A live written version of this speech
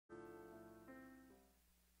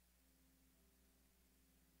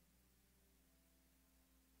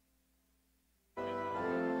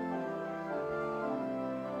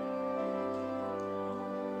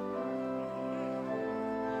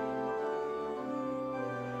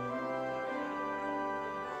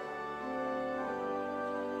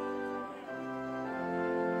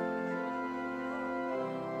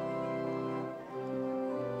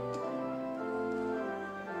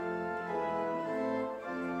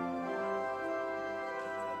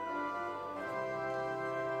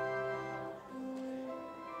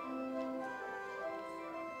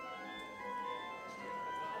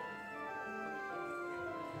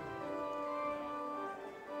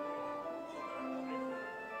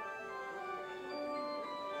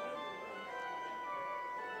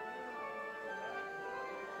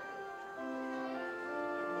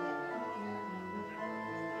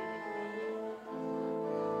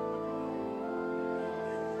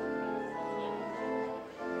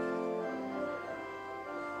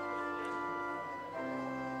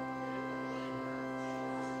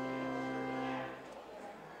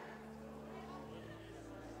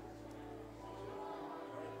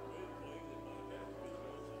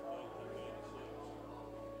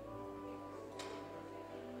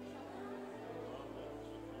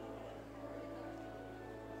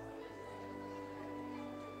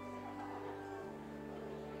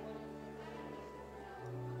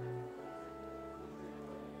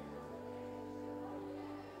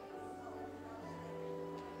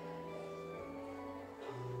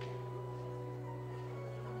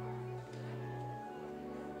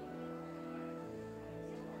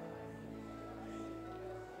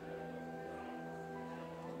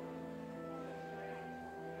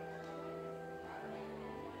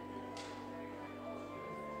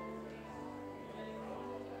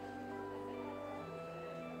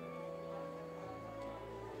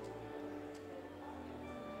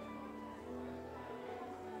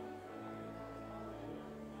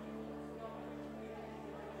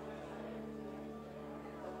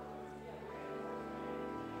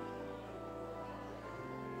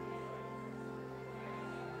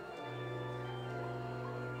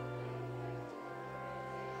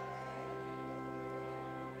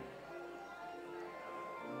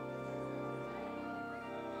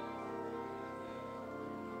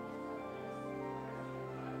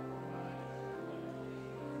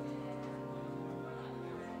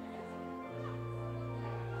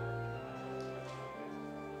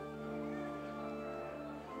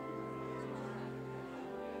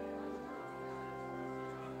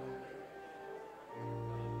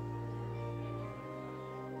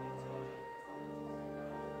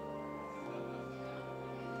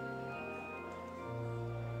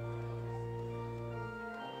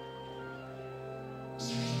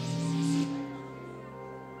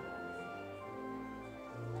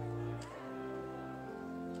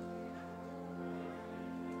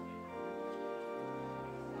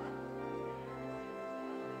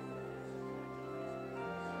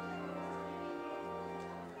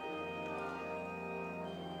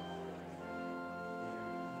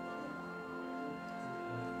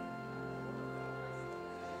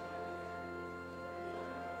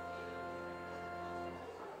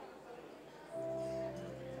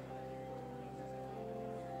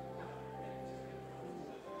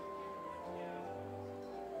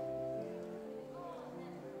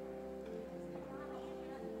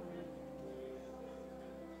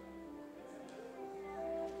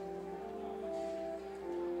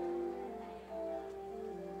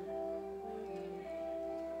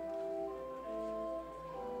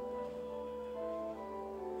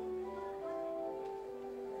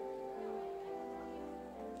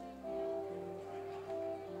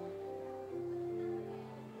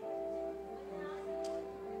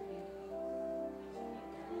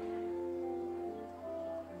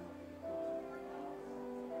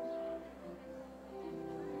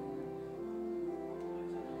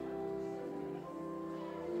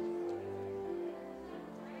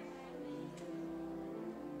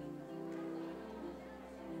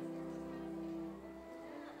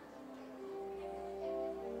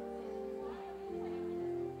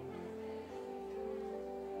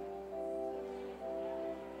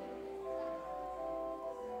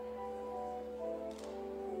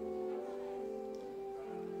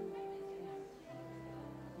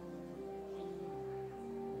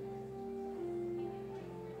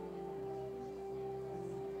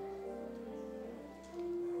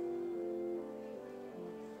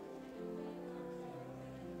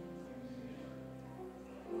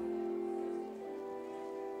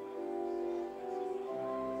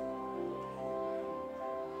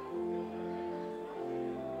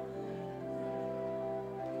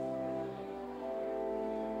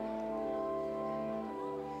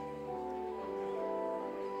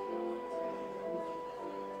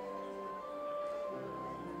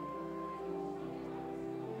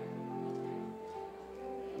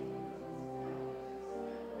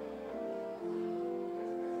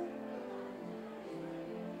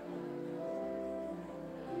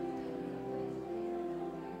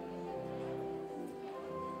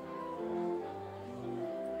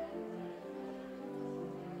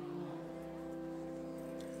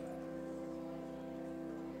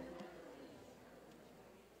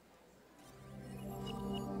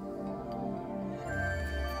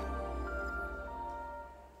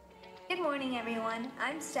morning, everyone.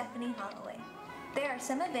 I'm Stephanie Holloway. There are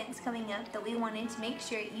some events coming up that we wanted to make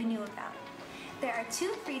sure you knew about. There are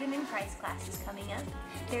 2 Freedom in Christ classes coming up.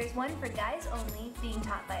 There's one for guys only being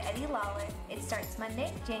taught by Eddie Lawler. It starts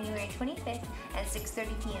Monday, January 25th at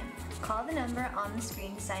 6:30 p.m. Call the number on the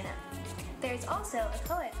screen to sign up. There's also a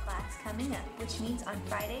co-ed class coming up, which meets on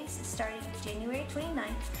Fridays starting January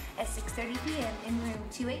 29th at 6:30 p.m. in room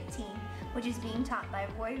 218, which is being taught by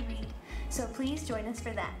Roy Reed, so please join us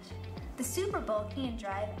for that. The Super Bowl can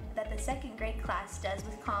drive that the 2nd grade class does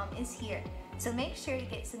with CALM is here, so make sure to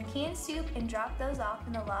get some canned soup and drop those off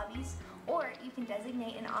in the lobbies, or you can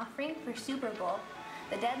designate an offering for Super Bowl.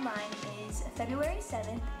 The deadline is February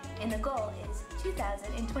 7th, and the goal is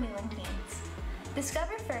 2,021 cans.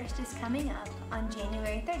 Discover First is coming up on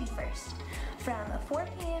January 31st from 4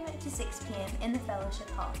 p.m. to 6 p.m. in the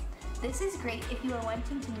Fellowship Hall. This is great if you are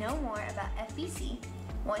wanting to know more about FBC,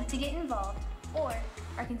 want to get involved, or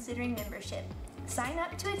are considering membership. Sign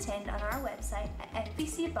up to attend on our website at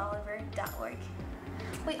FBCBolivar.org.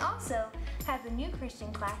 We also have the new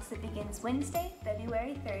Christian class that begins Wednesday,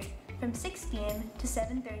 February 3rd from 6 p.m. to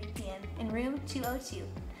 7:30 p.m. in room 202.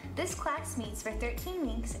 This class meets for 13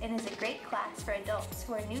 weeks and is a great class for adults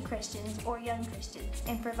who are new Christians or young Christians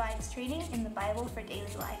and provides training in the Bible for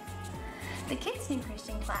daily life. The Kids New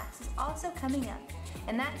Christian class is also coming up,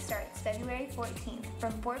 and that starts February 14th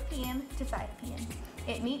from 4 p.m. to 5 p.m.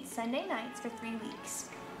 It meets Sunday nights for 3 weeks.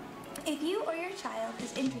 If you or your child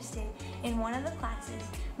is interested in one of the classes,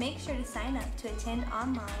 make sure to sign up to attend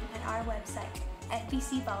online at our website at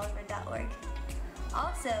FBCBolivar.org.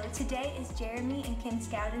 Also, today is Jeremy and Kim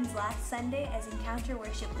Scowden's last Sunday as Encounter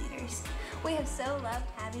Worship leaders. We have so loved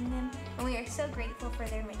having them, and we are so grateful for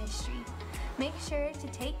their ministry. Make sure to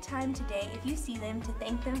take time today if you see them to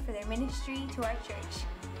thank them for their ministry to our church.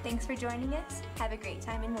 Thanks for joining us. Have a great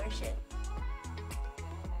time in worship.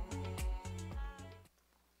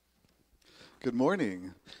 Good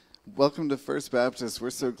morning. Welcome to First Baptist.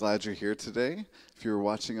 We're so glad you're here today. If you're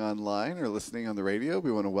watching online or listening on the radio,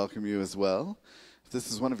 we want to welcome you as well. If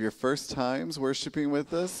this is one of your first times worshiping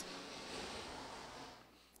with us,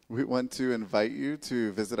 we want to invite you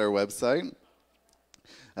to visit our website,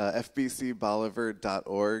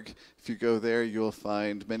 FBCBolivar.org. If you go there, you'll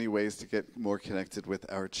find many ways to get more connected with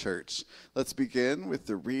our church. Let's begin with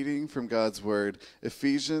the reading from God's Word,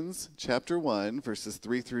 Ephesians chapter 1, verses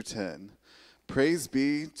 3 through 10. Praise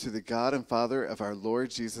be to the God and Father of our Lord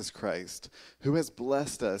Jesus Christ, who has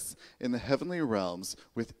blessed us in the heavenly realms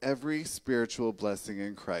with every spiritual blessing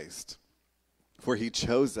in Christ. For he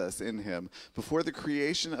chose us in him before the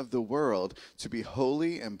creation of the world to be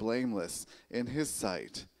holy and blameless in his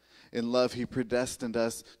sight. In love he predestined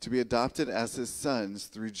us to be adopted as his sons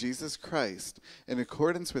through Jesus Christ, in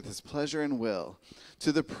accordance with his pleasure and will,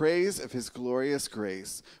 to the praise of his glorious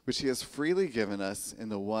grace, which he has freely given us in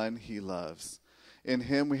the one he loves. In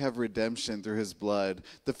him we have redemption through his blood,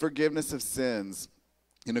 the forgiveness of sins,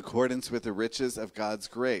 in accordance with the riches of God's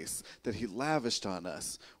grace that he lavished on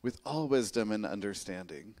us with all wisdom and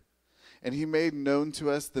understanding. And he made known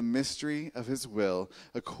to us the mystery of his will,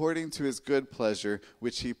 according to his good pleasure,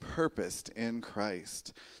 which he purposed in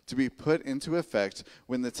Christ, to be put into effect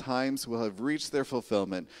when the times will have reached their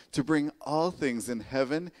fulfillment, to bring all things in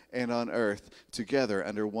heaven and on earth together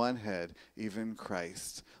under one head, even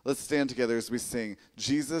Christ. Let's stand together as we sing,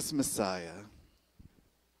 Jesus Messiah.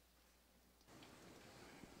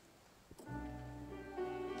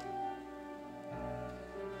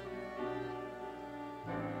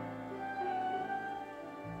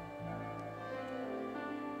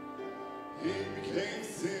 He became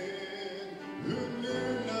sin, who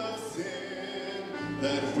knew no sin,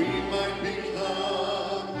 that we might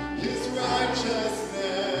become his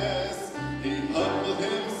righteousness. He humbled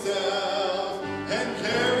himself and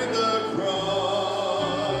carried the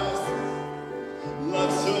cross.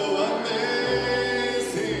 Love so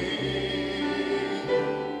amazing,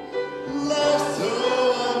 love so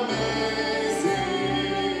amazing.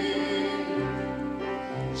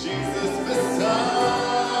 Jesus Messiah.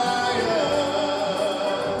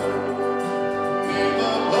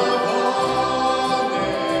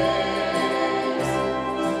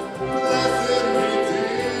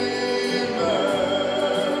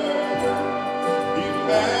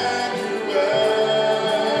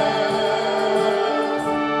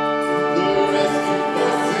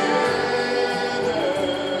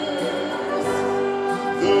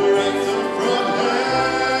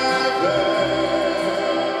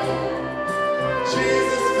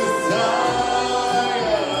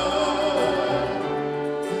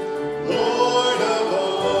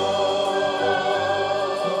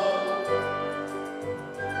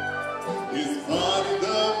 His body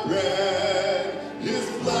the bread.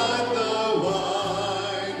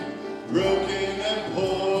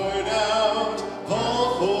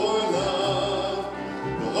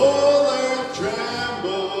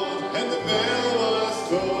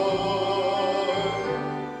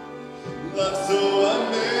 Love so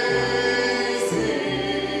amazing.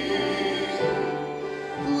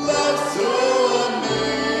 Love so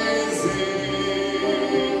amazing.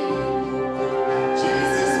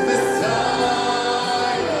 Jesus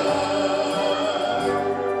Messiah.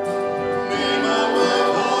 Name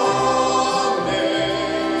above all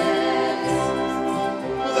names.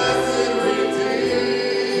 Blessed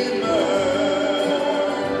Redeemer.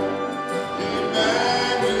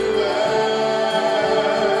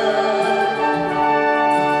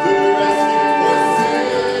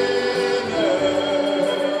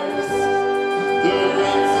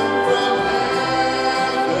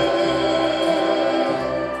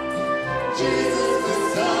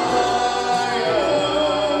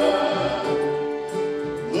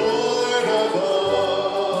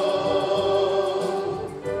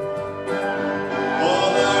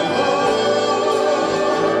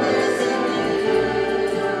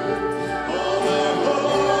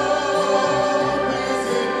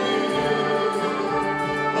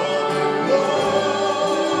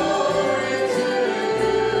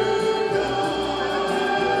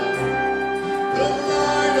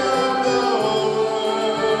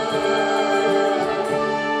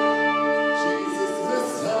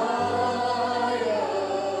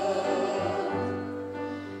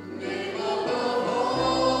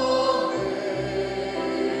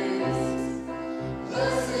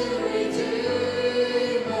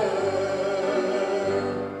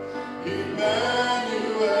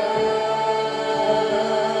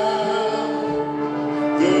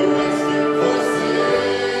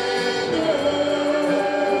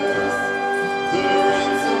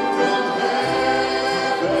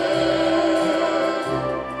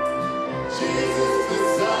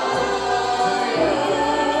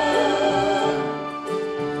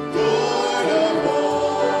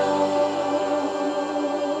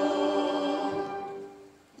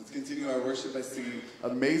 By singing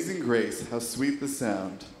Amazing Grace, how sweet the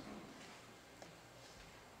sound.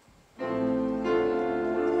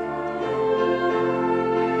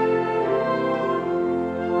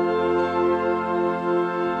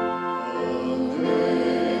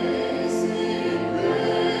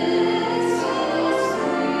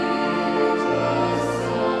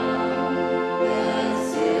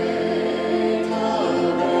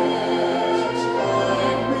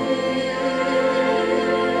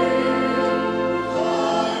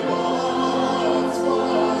 I once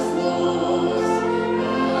was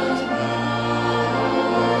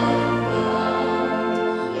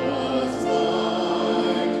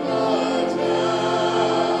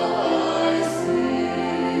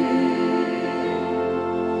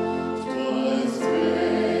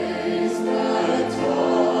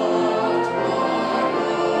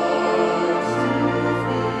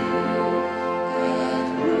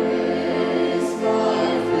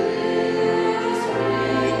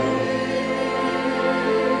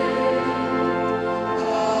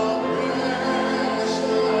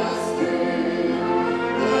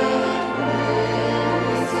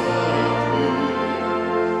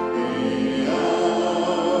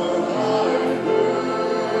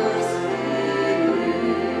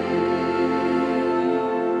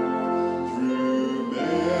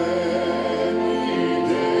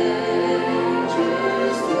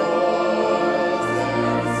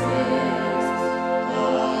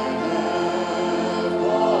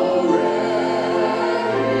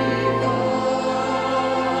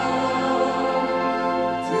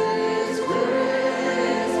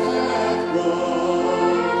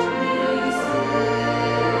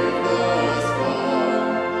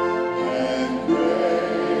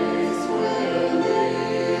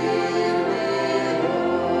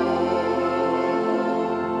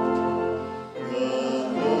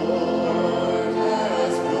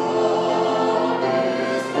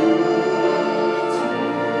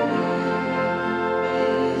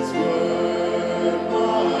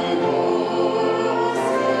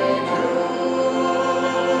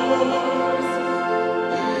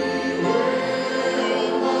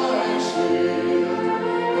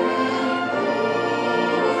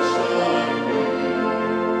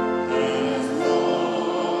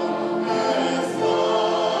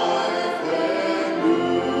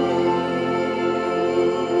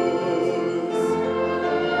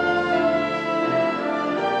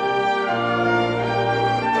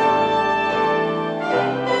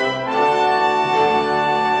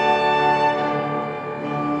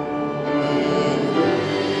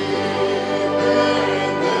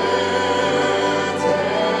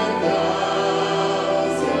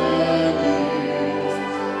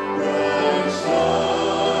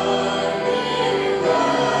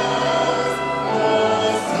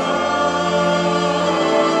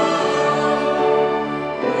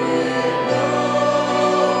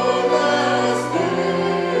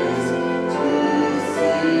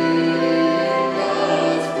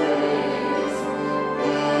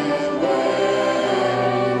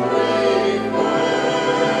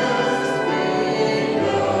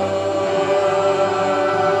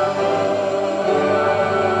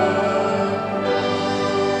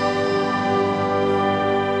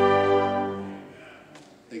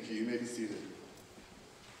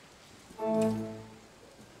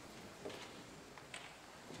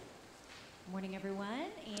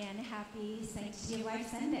Happy Sanctity of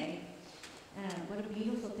Life Sunday. What a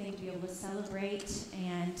beautiful thing to be able to celebrate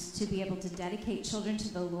and to be able to dedicate children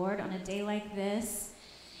to the Lord on a day like this.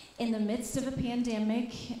 In the midst of a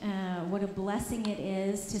pandemic, what a blessing it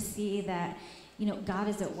is to see that, God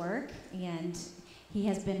is at work and He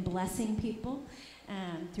has been blessing people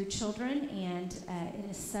through children, and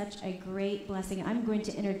it is such a great blessing. I'm going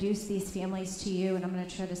to introduce these families to you, and I'm going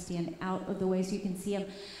to try to stand out of the way so you can see them,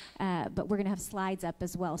 but we're going to have slides up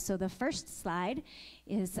as well. So the first slide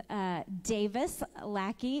is Davis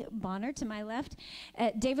Lackey Bonner to my left.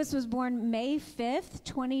 Davis was born May 5th,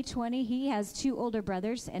 2020. He has two older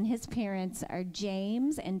brothers, and his parents are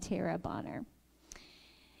James and Tara Bonner.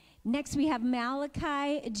 Next, we have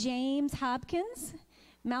Malachi James Hopkins.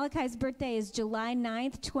 Malachi's birthday is July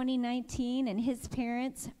 9th, 2019, and his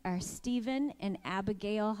parents are Stephen and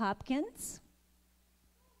Abigail Hopkins.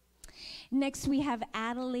 Next, we have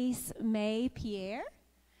Adelise May Pierre.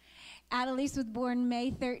 Adelise was born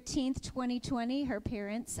May 13th, 2020. Her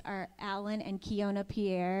parents are Alan and Kiona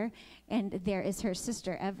Pierre, and there is her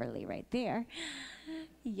sister Everly right there.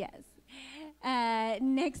 Yes.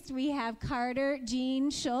 Next, we have Carter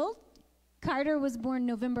Jean Schultz. Carter was born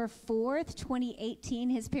November 4th, 2018.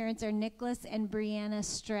 His parents are Nicholas and Brianna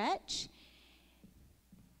Stretch.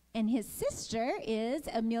 And his sister is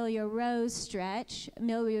Amelia Rose Stretch.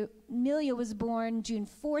 Amelia was born June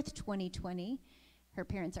 4th, 2020. Her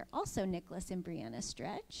parents are also Nicholas and Brianna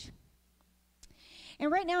Stretch. And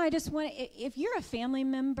right now, I just want to, if you're a family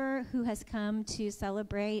member who has come to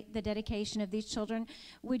celebrate the dedication of these children,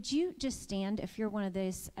 would you just stand if you're one of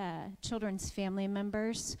those children's family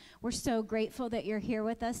members? We're so grateful that you're here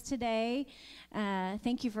with us today.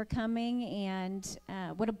 Thank you for coming, and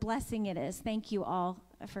what a blessing it is. Thank you all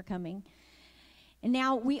for coming. And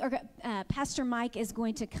now Pastor Mike is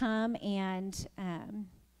going to come and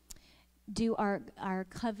do our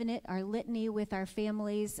covenant, our litany with our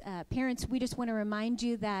families. Parents, we just want to remind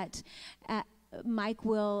you that Mike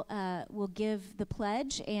will give the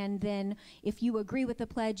pledge, and then if you agree with the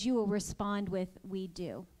pledge, you will respond with "we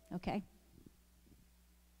do." Okay?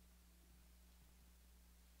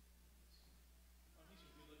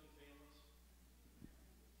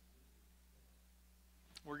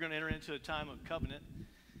 We're going to enter into a time of covenant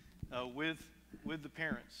with the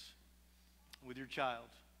parents, with your child.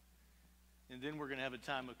 And then we're going to have a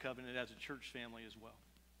time of covenant as a church family as well.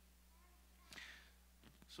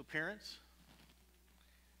 So parents,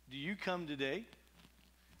 do you come today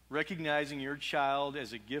recognizing your child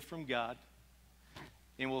as a gift from God,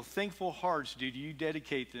 and with thankful hearts do you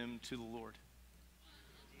dedicate them to the Lord?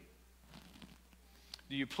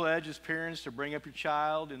 Do you pledge as parents to bring up your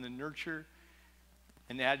child in the nurture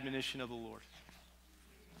and admonition of the Lord?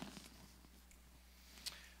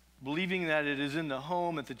 Believing that it is in the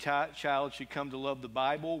home that the child should come to love the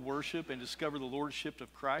Bible, worship, and discover the lordship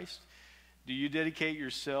of Christ, do you dedicate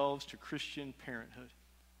yourselves to Christian parenthood?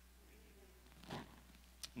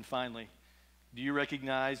 And finally, do you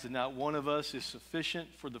recognize that not one of us is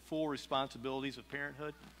sufficient for the full responsibilities of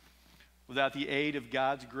parenthood without the aid of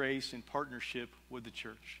God's grace and partnership with the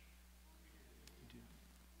church?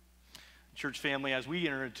 Church family, as we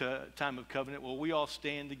enter into a time of covenant, will we all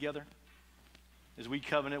stand together as we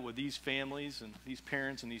covenant with these families and these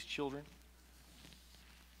parents and these children?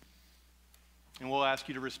 And we'll ask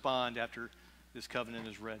you to respond after this covenant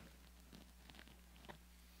is read.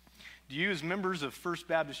 Do you, as members of First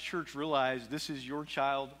Baptist Church, realize this is your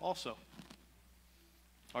child also?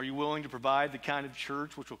 Are you willing to provide the kind of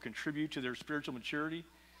church which will contribute to their spiritual maturity?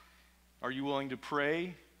 Are you willing to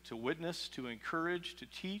pray, to witness, to encourage, to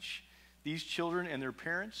teach these children and their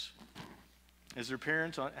parents, as their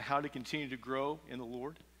parents, on how to continue to grow in the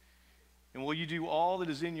Lord? And will you do all that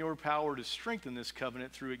is in your power to strengthen this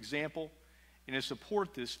covenant through example and to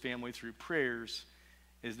support this family through prayers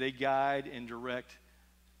as they guide and direct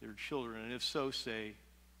their children? And if so, say,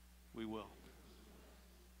 we will.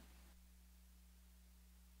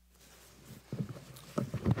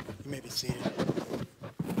 You may be seated.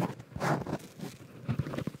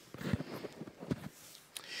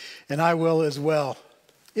 And I will as well.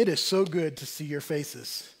 It is so good to see your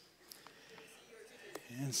faces.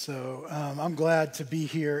 And so I'm glad to be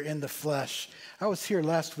here in the flesh. I was here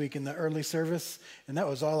last week in the early service, and that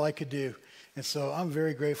was all I could do. And so I'm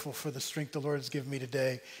very grateful for the strength the Lord has given me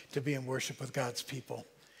today to be in worship with God's people.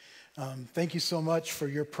 Thank you so much for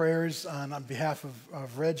your prayers on behalf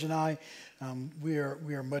of Reg and I. We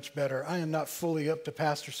are much better. I am not fully up to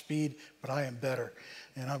pastor speed, but I am better,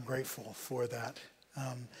 and I'm grateful for that.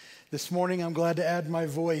 This morning, I'm glad to add my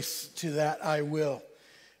voice to that I will.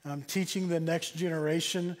 teaching the next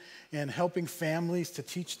generation and helping families to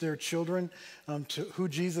teach their children to who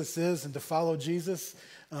Jesus is and to follow Jesus.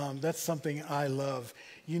 That's something I love.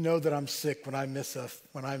 You know that I'm sick when I miss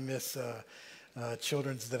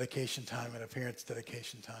children's dedication time and a parent's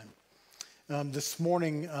dedication time. This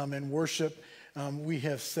morning in worship, we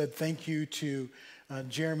have said thank you to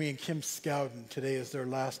Jeremy and Kim Scowden. Today is their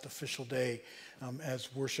last official day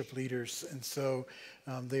as worship leaders. And so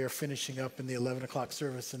they are finishing up in the 11 o'clock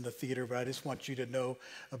service in the theater, but I just want you to know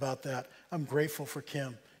about that. I'm grateful for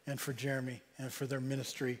Kim and for Jeremy and for their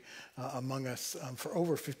ministry among us for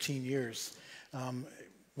over 15 years.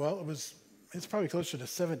 It's probably closer to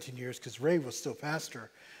 17 years because Ray was still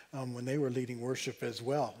pastor when they were leading worship as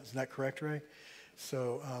well. Isn't that correct, Ray?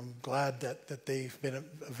 So I'm glad that they've been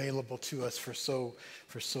available to us for so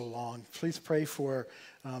long. Please pray for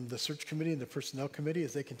the search committee and the personnel committee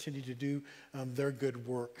as they continue to do their good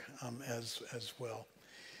work as well.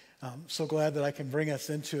 So glad that I can bring us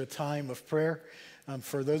into a time of prayer.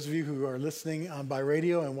 For those of you who are listening by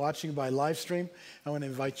radio and watching by live stream, I want to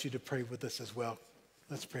invite you to pray with us as well.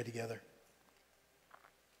 Let's pray together.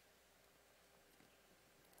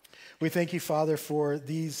 We thank you, Father, for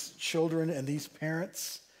these children and these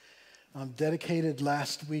parents dedicated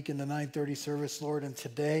last week in the 9:30 service, Lord. And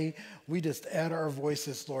today we just add our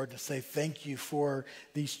voices, Lord, to say thank you for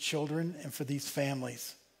these children and for these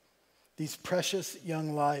families, these precious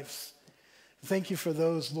young lives. Thank you for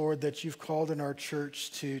those, Lord, that you've called in our church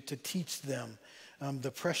to teach them the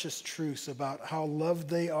precious truths about how loved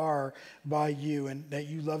they are by you and that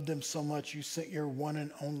you loved them so much you sent your one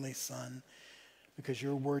and only Son. Because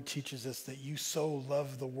your word teaches us that you so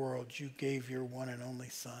loved the world, you gave your one and only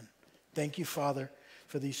Son. Thank you, Father,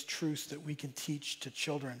 for these truths that we can teach to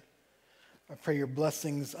children. I pray your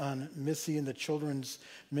blessings on Missy and the children's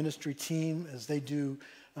ministry team as they do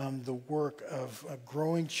the work of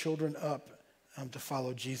growing children up to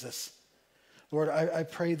follow Jesus. Lord, I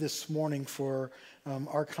pray this morning for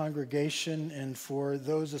our congregation and for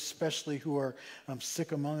those especially who are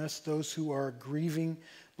sick among us, those who are grieving,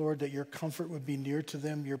 Lord, that your comfort would be near to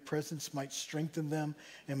them, your presence might strengthen them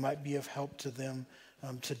and might be of help to them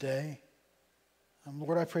today.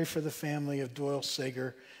 Lord, I pray for the family of Doyle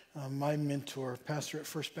Sager, my mentor, pastor at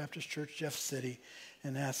First Baptist Church, Jeff City,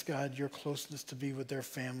 and ask God your closeness to be with their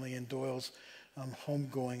family and Doyle's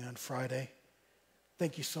homegoing on Friday.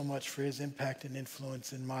 Thank you so much for his impact and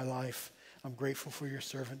influence in my life. I'm grateful for your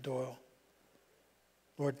servant Doyle.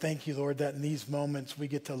 Lord, thank you, Lord, that in these moments we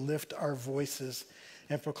get to lift our voices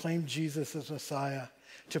and proclaim Jesus as Messiah,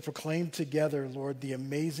 to proclaim together, Lord, the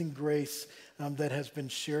amazing grace that has been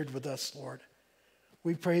shared with us, Lord.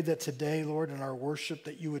 We pray that today, Lord, in our worship,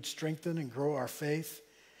 that you would strengthen and grow our faith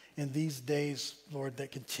in these days, Lord,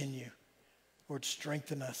 that continue. Lord,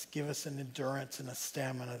 strengthen us. Give us an endurance and a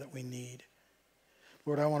stamina that we need.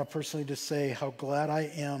 Lord, I want to personally just say how glad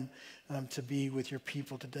I am to be with your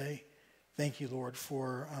people today. Thank you, Lord,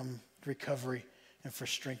 for recovery and for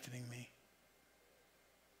strengthening me.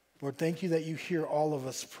 Lord, thank you that you hear all of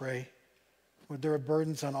us pray. Lord, there are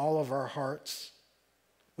burdens on all of our hearts.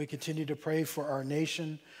 We continue to pray for our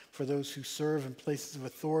nation, for those who serve in places of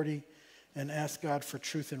authority, and ask God for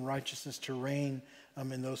truth and righteousness to reign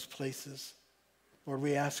in those places. Lord,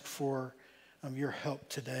 we ask for your help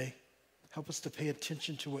today. Help us to pay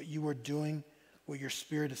attention to what you are doing, what your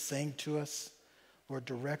Spirit is saying to us. Lord,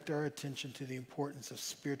 direct our attention to the importance of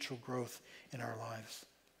spiritual growth in our lives.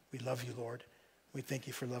 We love you, Lord. We thank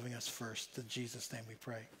you for loving us first. In Jesus' name we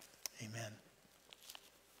pray. Amen.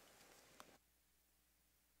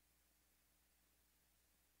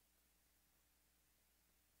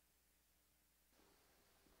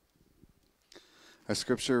 Our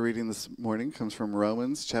scripture reading this morning comes from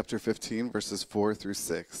Romans chapter 15, verses 4 through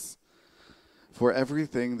 6. For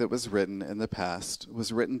everything that was written in the past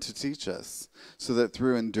was written to teach us, so that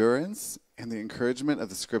through endurance and the encouragement of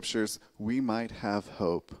the scriptures we might have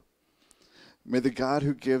hope. May the God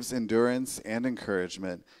who gives endurance and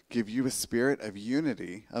encouragement give you a spirit of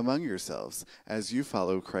unity among yourselves as you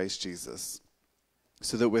follow Christ Jesus,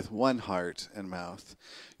 so that with one heart and mouth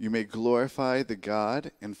you may glorify the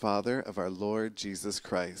God and Father of our Lord Jesus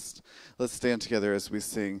Christ. Let's stand together as we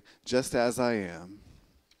sing, Just As I Am.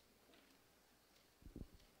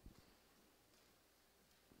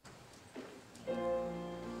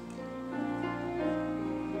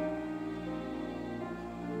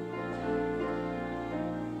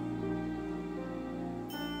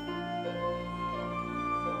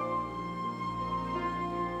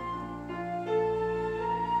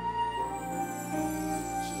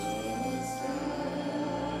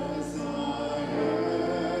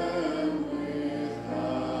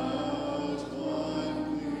 Without one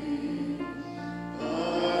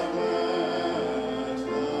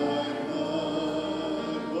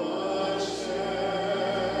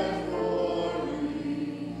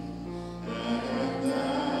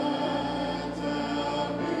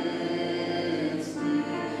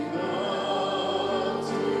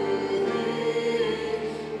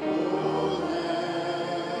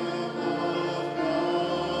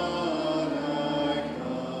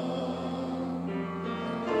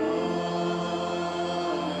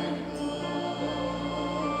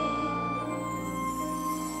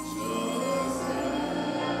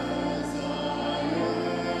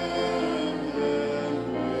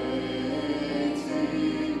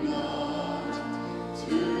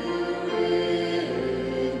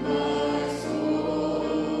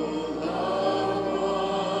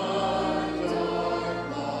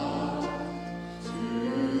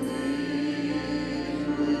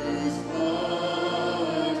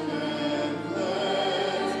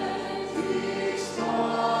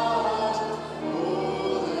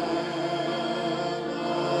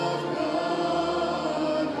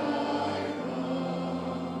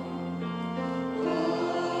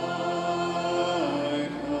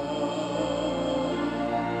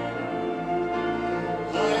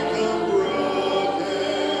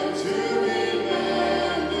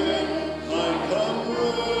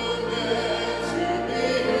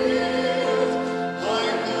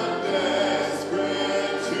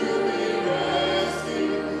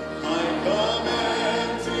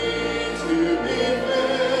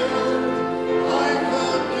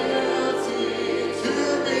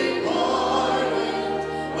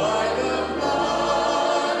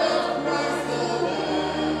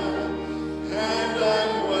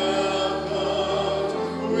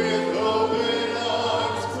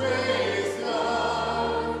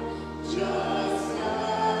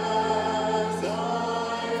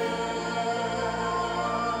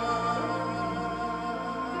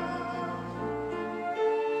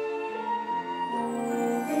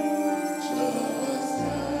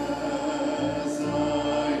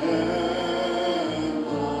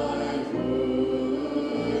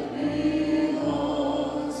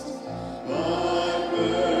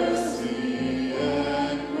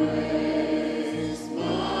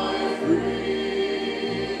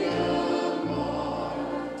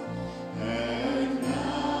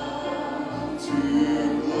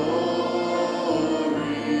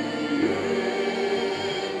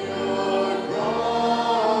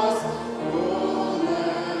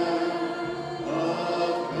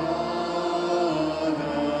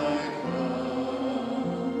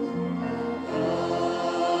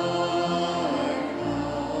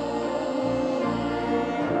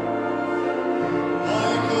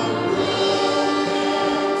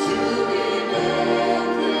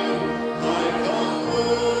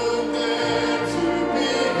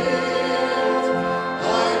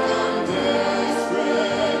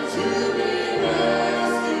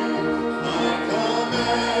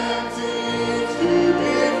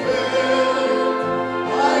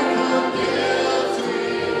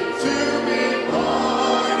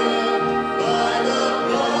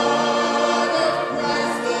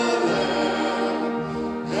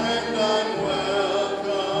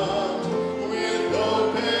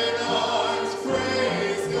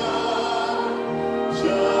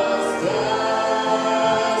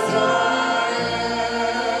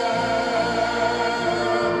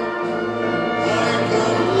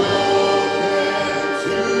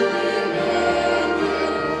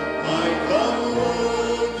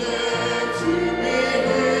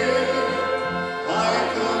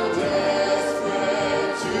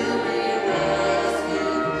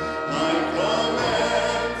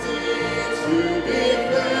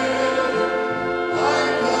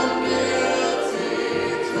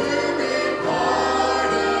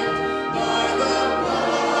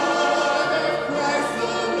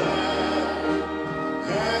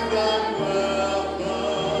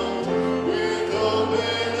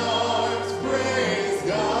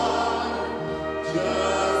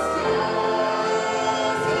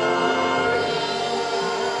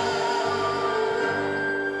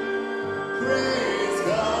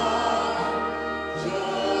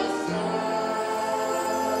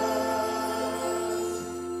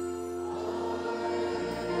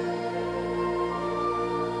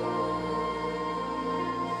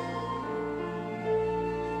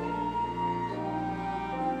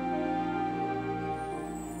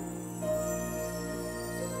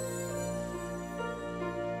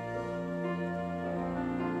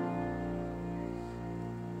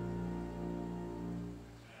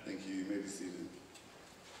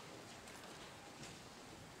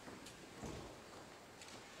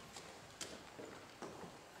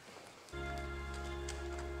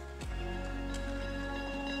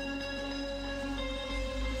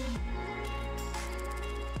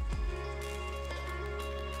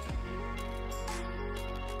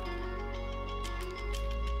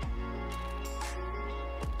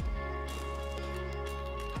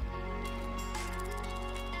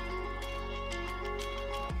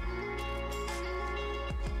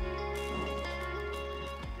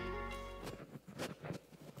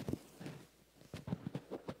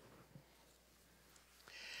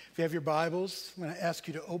If you have your Bibles, I'm going to ask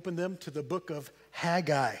you to open them to the book of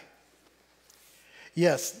Haggai.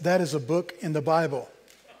 Yes, that is a book in the Bible.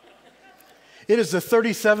 It is the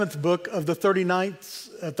 37th book of the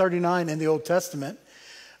 39 in the Old Testament,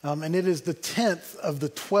 and it is the 10th of the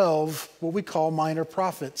 12, what we call minor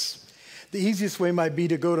prophets. The easiest way might be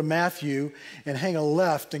to go to Matthew and hang a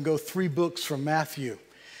left and go 3 books from Matthew.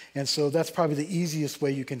 And so that's probably the easiest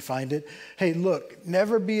way you can find it. Hey, look,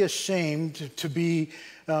 never be ashamed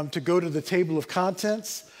to go to the table of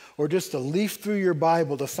contents or just to leaf through your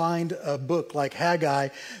Bible to find a book like Haggai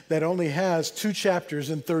that only has 2 chapters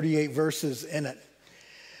and 38 verses in it.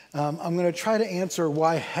 I'm going to try to answer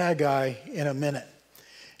why Haggai in a minute.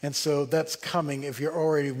 And so that's coming if you're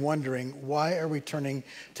already wondering, why are we turning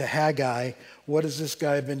to Haggai? What has this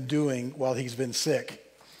guy been doing while he's been sick?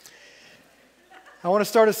 I want to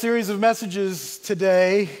start a series of messages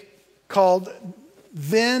today called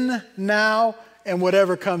Then, Now, and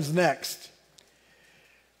Whatever Comes Next.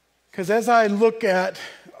 Because as I look at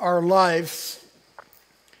our lives,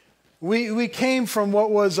 we came from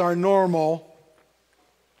what was our normal,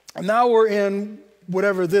 and now we're in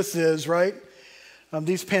whatever this is, right?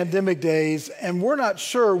 These pandemic days, and we're not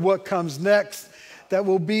sure what comes next that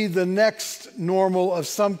will be the next normal of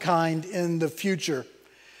some kind in the future.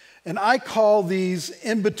 And I call these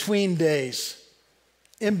in-between days.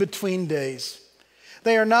 In-between days.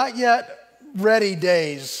 They are not yet ready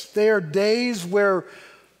days. They are days where,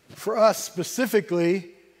 for us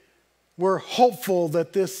specifically, we're hopeful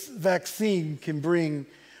that this vaccine can bring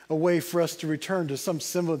a way for us to return to some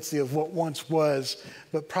semblance of what once was,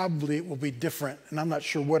 but probably it will be different, and I'm not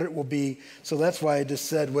sure what it will be, so that's why I just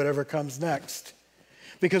said whatever comes next.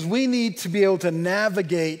 Because we need to be able to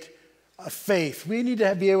navigate a faith. We need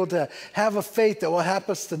to be able to have a faith that will help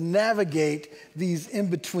us to navigate these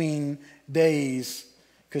in-between days,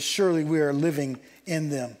 because surely we are living in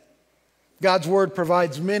them. God's word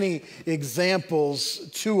provides many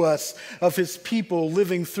examples to us of his people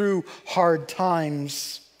living through hard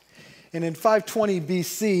times. And in 520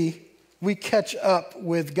 BC, we catch up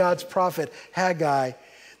with God's prophet Haggai.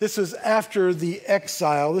 This was after the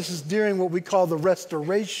exile. This is during what we call the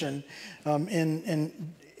restoration in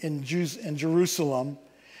Jerusalem.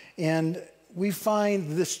 And we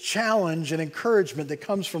find this challenge and encouragement that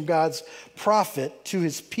comes from God's prophet to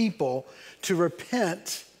his people to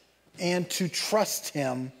repent and to trust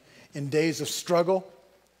him in days of struggle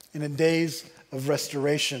and in days of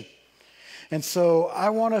restoration. And so I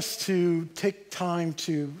want us to take time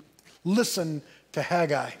to listen to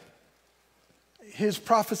Haggai. His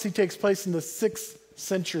prophecy takes place in the 6th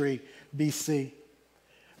century BC,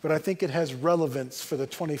 but I think it has relevance for the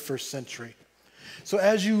 21st century. So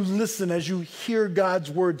as you listen, as you hear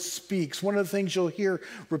God's word speaks, one of the things you'll hear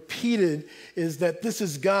repeated is that this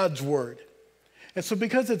is God's word. And so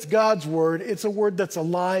because it's God's word, it's a word that's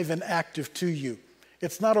alive and active to you.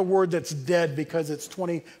 It's not a word that's dead because it's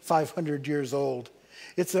 2,500 years old.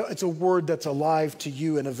 It's a word that's alive to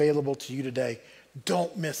you and available to you today.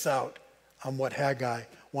 Don't miss out on what Haggai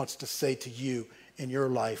wants to say to you in your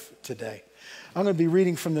life today. I'm going to be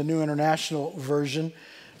reading from the New International Version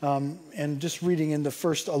and just reading in the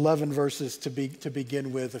first 11 verses to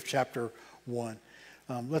begin with of chapter 1.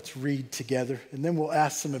 Let's read together, and then we'll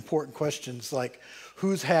ask some important questions like,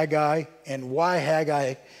 who's Haggai, and why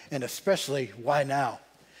Haggai, and especially, why now?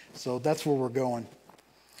 So that's where we're going.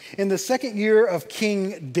 In the 2nd year of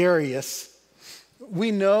King Darius,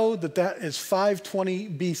 we know that is 520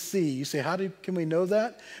 BC. You say, how can we know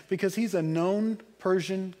that? Because he's a known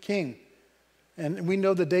Persian king. And we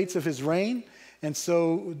know the dates of his reign. And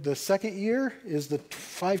so the 2nd year is the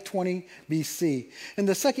 520 BC. In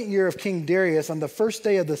the 2nd year of King Darius, on the 1st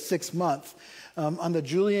day of the 6th month, on the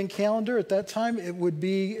Julian calendar at that time, it would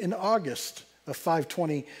be in August of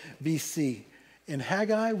 520 BC. In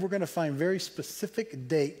Haggai, we're going to find very specific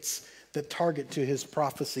dates that target to his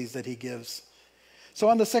prophecies that he gives. So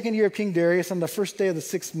on the 2nd year of King Darius, on the 1st day of the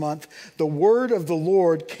 6th month, the word of the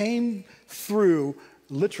Lord came through,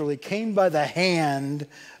 literally came by the hand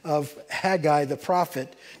of Haggai the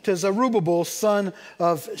prophet to Zerubbabel, son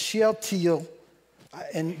of Shealtiel.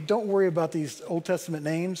 And don't worry about these Old Testament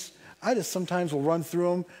names. I just sometimes will run through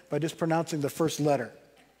them by just pronouncing the first letter,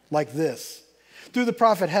 like this. Through the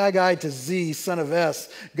prophet Haggai to Z, son of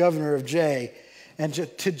S, governor of J, and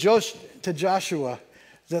to Joshua.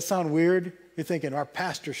 Does that sound weird? You're thinking our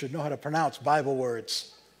pastor should know how to pronounce Bible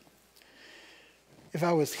words. If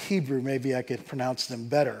I was Hebrew, maybe I could pronounce them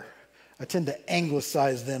better. I tend to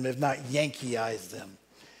anglicize them, if not Yankeeize them.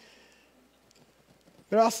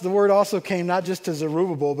 But also, the word also came not just to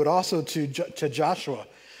Zerubbabel, but also to Joshua,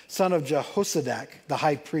 son of Jehozadak, the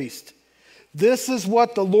high priest, This is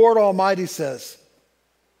what the Lord Almighty says.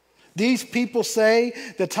 These people say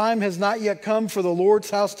the time has not yet come for the Lord's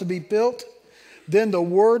house to be built. Then the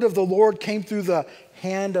word of the Lord came through the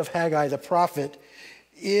hand of Haggai, the prophet.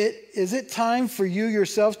 Is it time for you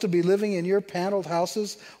yourselves to be living in your paneled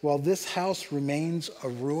houses while this house remains a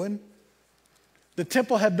ruin? The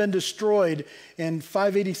temple had been destroyed in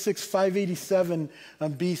 586, 587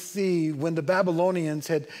 BC when the Babylonians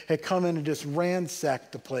had come in and just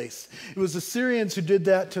ransacked the place. It was the Syrians who did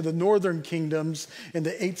that to the northern kingdoms in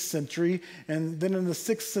the 8th century. And then in the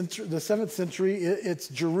 6th century, the 7th century, it's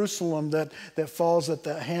Jerusalem that falls at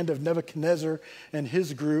the hand of Nebuchadnezzar and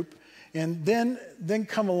his group. And then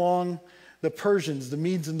come along the Persians, the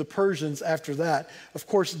Medes and the Persians after that. Of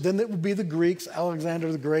course, then it would be the Greeks,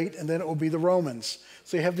 Alexander the Great, and then it will be the Romans.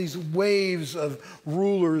 So you have these waves of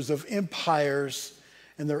rulers, of empires,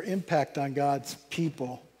 and their impact on God's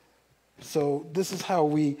people. So this is how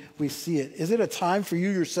we see it. Is it a time for you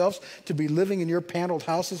yourselves to be living in your paneled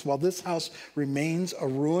houses while this house remains a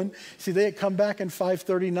ruin? See, they had come back in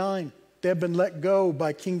 539. They had been let go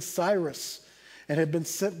by King Cyrus and had been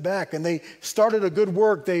sent back. And they started a good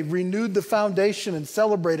work. They renewed the foundation and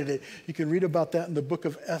celebrated it. You can read about that in the book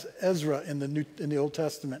of Ezra in the Old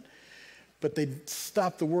Testament. But they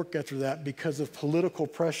stopped the work after that because of political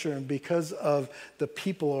pressure and because of the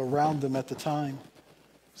people around them at the time.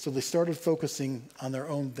 So they started focusing on their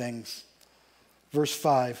own things. Verse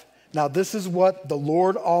 5. Now this is what the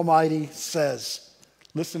Lord Almighty says.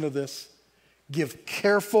 Listen to this. Give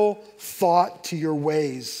careful thought to your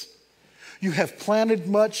ways. You have planted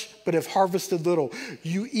much, but have harvested little.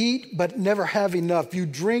 You eat, but never have enough. You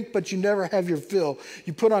drink, but you never have your fill.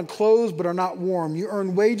 You put on clothes, but are not warm. You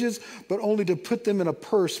earn wages, but only to put them in a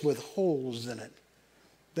purse with holes in it.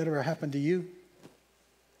 That ever happened to you?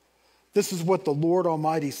 This is what the Lord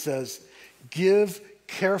Almighty says. Give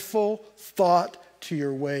careful thought to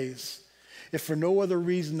your ways. If for no other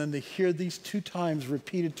reason than to hear these 2 times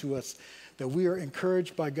repeated to us, that we are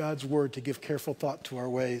encouraged by God's word to give careful thought to our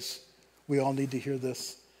ways. We all need to hear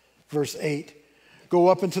this. Verse 8, go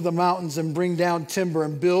up into the mountains and bring down timber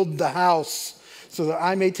and build the house so that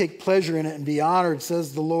I may take pleasure in it and be honored,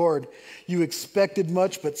 says the Lord. You expected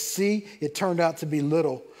much, but see, it turned out to be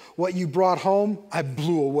little. What you brought home, I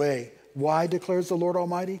blew away. Why, declares the Lord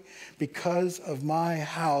Almighty? Because of my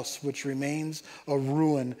house, which remains a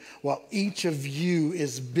ruin, while each of you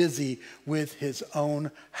is busy with his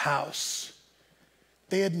own house.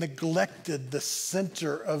 They had neglected the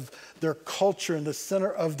center of their culture and the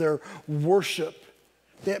center of their worship.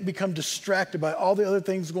 They had become distracted by all the other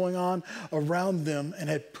things going on around them and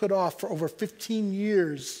had put off for over 15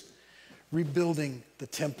 years rebuilding the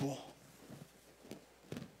temple.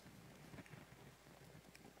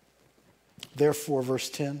 Therefore, verse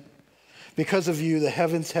 10, because of you, the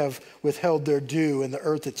heavens have withheld their dew and the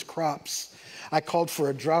earth its crops. I called for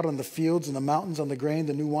a drought on the fields and the mountains, on the grain,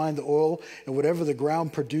 the new wine, the oil, and whatever the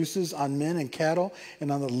ground produces, on men and cattle, and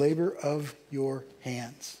on the labor of your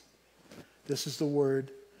hands. This is the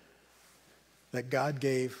word that God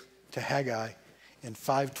gave to Haggai in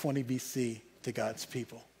 520 BC to God's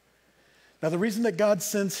people. Now, the reason that God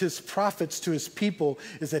sends his prophets to his people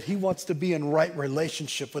is that he wants to be in right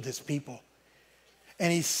relationship with his people.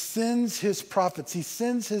 And he sends his prophets, he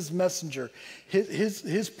sends his messenger,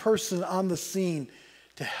 his person on the scene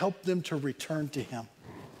to help them to return to him.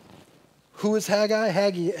 Who is Haggai?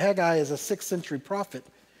 Haggai is a 6th century prophet.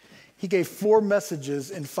 He gave 4 messages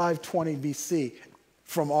in 520 BC.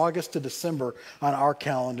 From August to December on our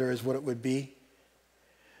calendar is what it would be.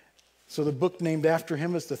 So the book named after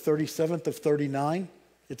him is the 37th of 39.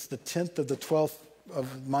 It's the 10th of the 12th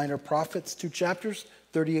of minor prophets, 2 chapters.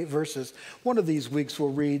 38 verses. One of these weeks we'll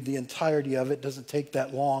read the entirety of it. Doesn't take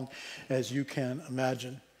that long, as you can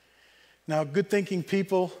imagine. Now, good thinking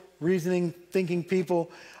people, reasoning thinking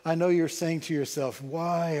people, I know you're saying to yourself,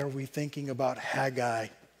 why are we thinking about Haggai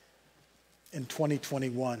in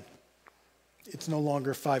 2021? It's no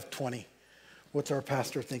longer 520. What's our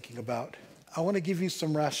pastor thinking about? I want to give you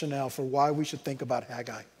some rationale for why we should think about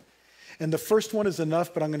Haggai. And the first one is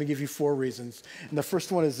enough, but I'm going to give you 4 reasons. And the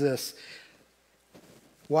first one is this.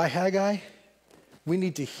 Why Haggai? We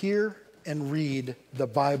need to hear and read the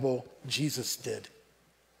Bible Jesus did.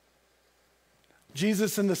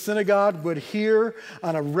 Jesus in the synagogue would hear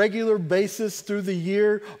on a regular basis through the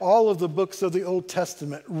year all of the books of the Old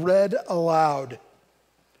Testament read aloud.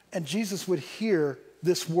 And Jesus would hear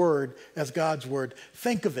this word as God's word.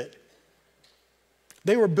 Think of it.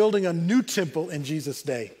 They were building a new temple in Jesus'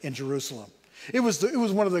 day in Jerusalem. It was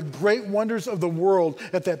one of the great wonders of the world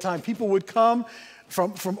at that time. People would come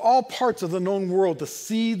from all parts of the known world to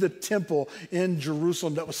see the temple in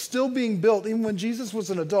Jerusalem that was still being built, even when Jesus was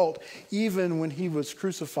an adult, even when he was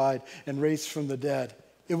crucified and raised from the dead.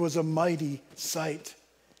 It was a mighty sight.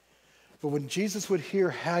 But when Jesus would hear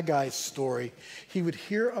Haggai's story, he would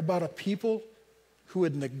hear about a people who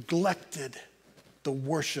had neglected the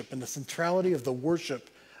worship and the centrality of the worship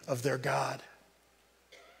of their God.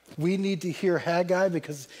 We need to hear Haggai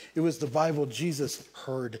because it was the Bible Jesus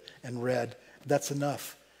heard and read. That's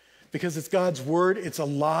enough. Because it's God's word, it's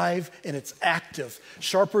alive and it's active,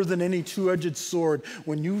 sharper than any two-edged sword.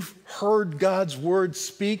 When you've heard God's word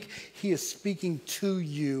speak, he is speaking to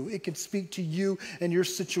you. It can speak to you and your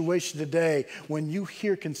situation today. When you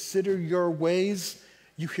hear, consider your ways,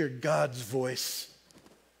 you hear God's voice.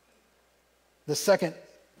 The second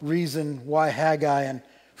reason why Haggai, and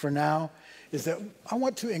for now, is that I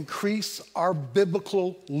want to increase our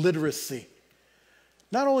biblical literacy.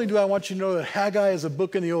 Not only do I want you to know that Haggai is a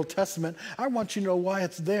book in the Old Testament, I want you to know why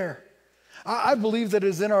it's there. I believe that it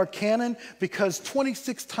is in our canon because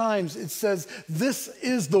 26 times it says, this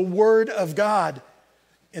is the word of God.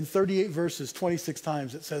 In 38 verses, 26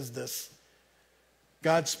 times it says this.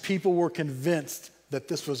 God's people were convinced that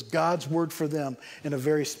this was God's word for them in a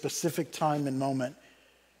very specific time and moment.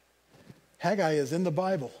 Haggai is in the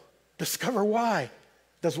Bible. Discover why.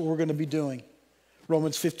 That's what we're going to be doing.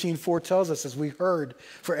 Romans 15:4 tells us, as we heard,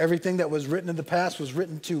 for everything that was written in the past was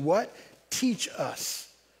written to what? Teach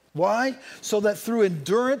us. Why? So that through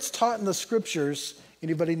endurance taught in the scriptures,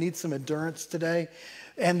 anybody need some endurance today?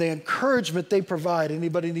 And the encouragement they provide,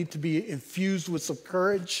 anybody need to be infused with some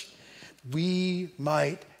courage? We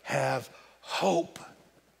might have hope.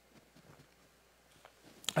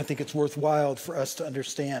 I think it's worthwhile for us to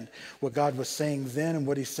understand what God was saying then and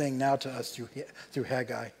what he's saying now to us through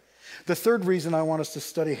Haggai. The third reason I want us to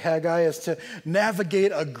study Haggai is to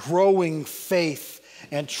navigate a growing faith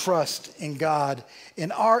and trust in God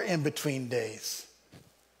in our in-between days.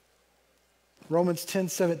 Romans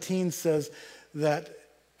 10:17 says that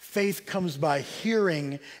faith comes by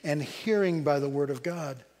hearing and hearing by the word of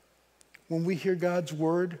God. When we hear God's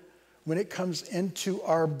word, when it comes into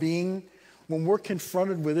our being, when we're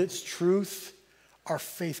confronted with its truth, our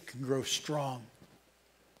faith can grow strong.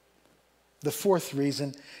 The fourth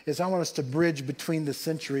reason is I want us to bridge between the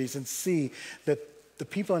centuries and see that the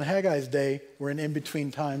people in Haggai's day were in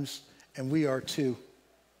in-between times, and we are too.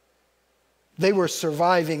 They were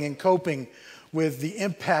surviving and coping with the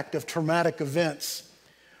impact of traumatic events.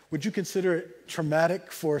 Would you consider it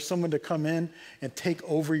traumatic for someone to come in and take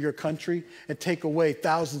over your country and take away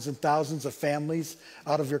thousands and thousands of families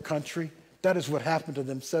out of your country? That is what happened to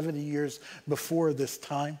them 70 years before this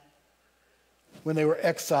time when they were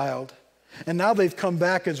exiled. And now they've come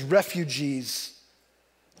back as refugees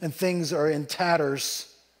and things are in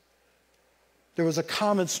tatters. There was a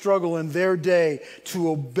common struggle in their day to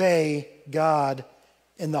obey God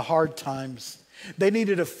in the hard times. They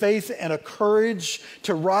needed a faith and a courage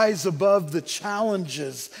to rise above the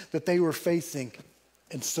challenges that they were facing,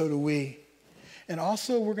 and so do we. And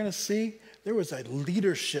also we're going to see there was a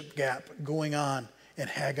leadership gap going on in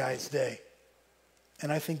Haggai's day.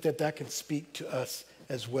 And I think that can speak to us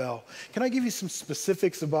as well. Can I give you some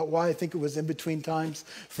specifics about why I think it was in between times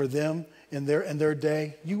for them in their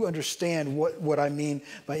day? You understand what I mean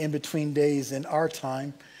by in between days in our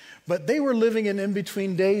time. But they were living in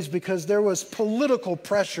between days because there was political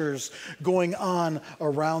pressures going on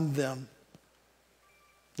around them.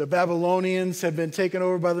 The Babylonians had been taken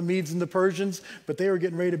over by the Medes and the Persians, but they were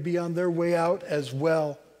getting ready to be on their way out as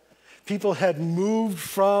well. People had moved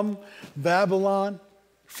from Babylon,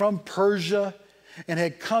 from Persia, and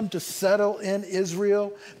had come to settle in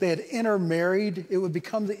Israel. They had intermarried. It would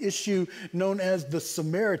become the issue known as the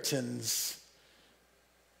Samaritans.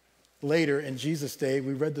 Later in Jesus' day,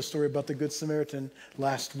 we read the story about the Good Samaritan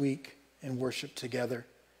last week in worship together.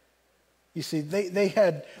 You see, they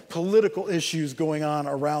had political issues going on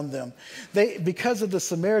around them. Because of the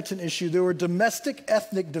Samaritan issue, there were domestic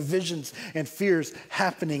ethnic divisions and fears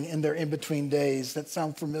happening in their in-between days. That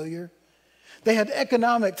sound familiar? They had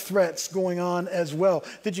economic threats going on as well.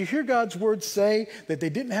 Did you hear God's word say that they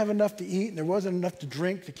didn't have enough to eat and there wasn't enough to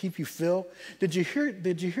drink to keep you filled? Did you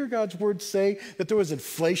hear God's word say that there was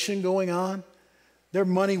inflation going on? Their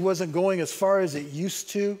money wasn't going as far as it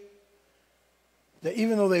used to? That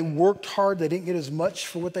even though they worked hard, they didn't get as much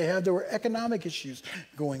for what they had? There were economic issues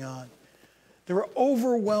going on. There were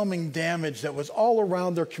overwhelming damage that was all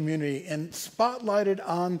around their community and spotlighted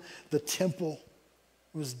on the temple.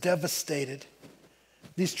 It was devastated.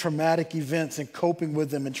 These traumatic events and coping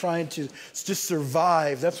with them and trying to just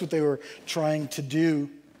survive. That's what they were trying to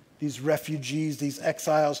do. These refugees, these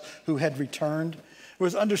exiles who had returned.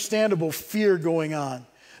 was understandable fear going on.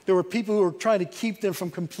 There were people who were trying to keep them from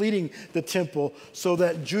completing the temple so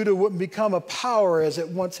that Judah wouldn't become a power as it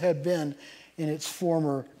once had been in its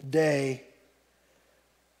former day.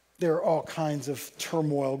 There are all kinds of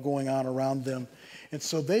turmoil going on around them. And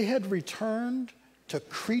so they had returned to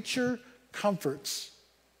creature comforts.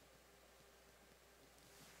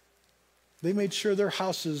 They made sure their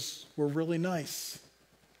houses were really nice.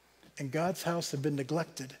 And God's house had been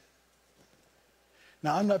neglected.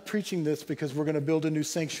 Now, I'm not preaching this because we're going to build a new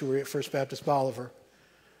sanctuary at First Baptist Bolivar.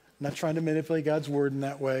 I'm not trying to manipulate God's word in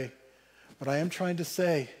that way. But I am trying to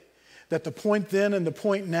say that the point then and the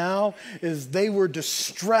point now is they were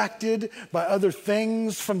distracted by other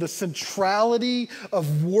things from the centrality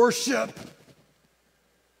of worship.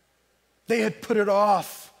 They had put it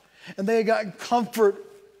off, and they had gotten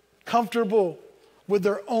comfortable with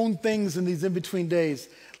their own things in these in-between days.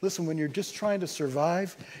 Listen, when you're just trying to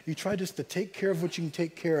survive, you try just to take care of what you can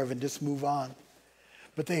take care of and just move on.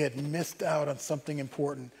 But they had missed out on something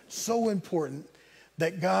important, so important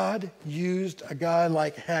that God used a guy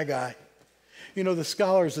like Haggai. You know, the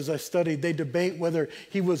scholars, as I studied, they debate whether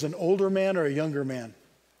he was an older man or a younger man.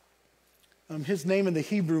 His name in the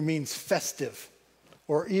Hebrew means festive,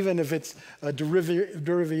 or even if it's a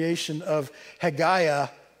derivation of Haggai,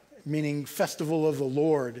 meaning festival of the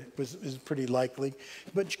Lord, is pretty likely.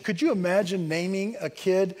 But could you imagine naming a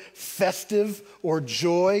kid festive or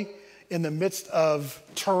joy in the midst of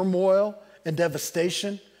turmoil and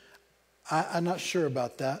devastation? I'm not sure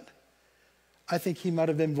about that. I think he might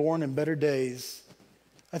have been born in better days.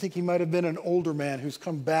 I think he might have been an older man who's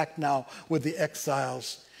come back now with the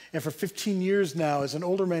exiles. And for 15 years now, as an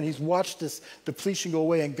older man, he's watched this depletion go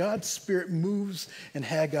away, and God's Spirit moves in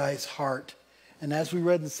Haggai's heart. And as we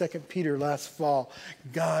read in 2 Peter last fall,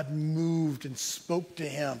 God moved and spoke to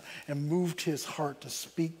him and moved his heart to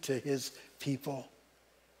speak to his people.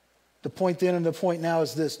 The point then and the point now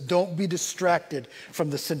is this: don't be distracted from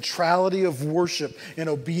the centrality of worship and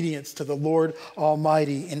obedience to the Lord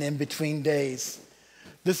Almighty in between days.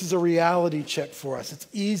 This is a reality check for us. It's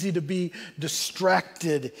easy to be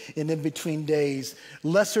distracted in between days.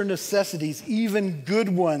 Lesser necessities, even good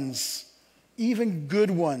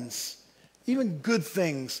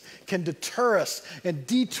things can deter us and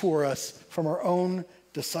detour us from our own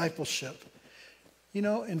discipleship. You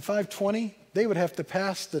know, in 520, they would have to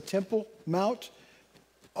pass the Temple Mount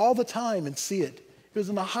all the time and see it. It was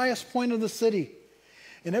in the highest point of the city.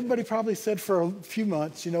 And everybody probably said for a few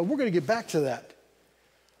months, you know, we're going to get back to that.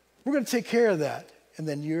 We're going to take care of that. And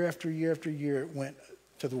then year after year after year, it went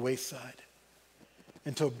to the wayside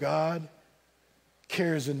until God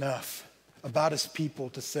cares enough about his people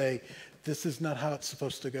to say, this is not how it's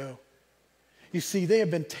supposed to go. You see, they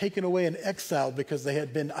had been taken away and exiled because they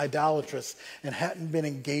had been idolatrous and hadn't been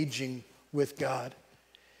engaging with God.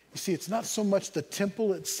 You see, it's not so much the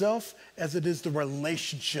temple itself as it is the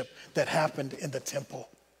relationship that happened in the temple.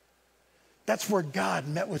 That's where God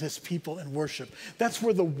met with his people in worship. That's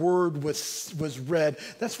where the word was read.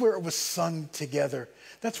 That's where it was sung together.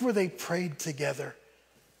 That's where they prayed together.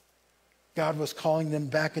 God was calling them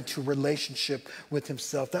back into relationship with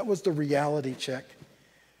himself. That was the reality check.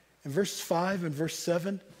 And verse 5 and verse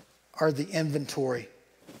 7 are the inventory.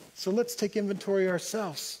 So let's take inventory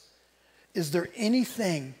ourselves. Is there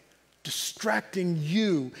anything distracting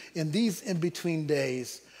you in these in-between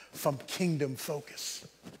days from kingdom focus?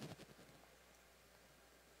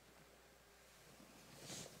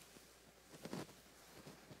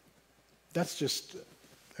 That's just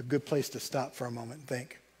a good place to stop for a moment and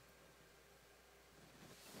think.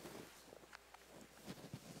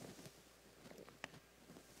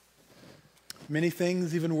 Many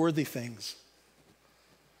things, even worthy things,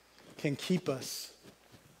 can keep us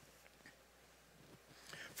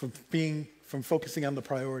from focusing on the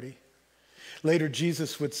priority. Later,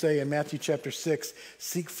 Jesus would say in Matthew chapter 6,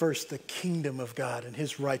 seek first the kingdom of God and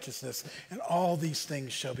his righteousness, and all these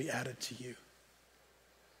things shall be added to you.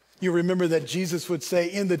 You remember that Jesus would say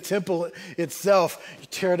in the temple itself, you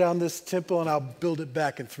tear down this temple and I'll build it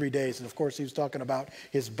back in 3 days. And of course, he was talking about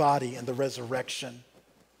his body and the resurrection.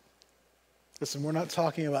 Listen, we're not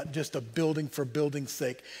talking about just a building for building's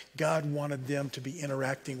sake. God wanted them to be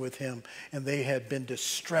interacting with him, and they had been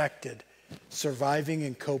distracted, surviving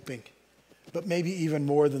and coping. But maybe even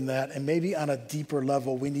more than that, and maybe on a deeper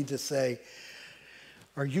level, we need to say,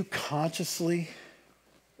 are you consciously,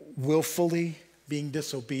 willfully being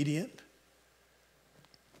disobedient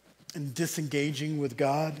and disengaging with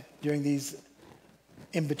God during these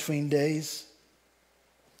in-between days?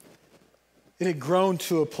 It had grown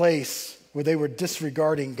to a place where they were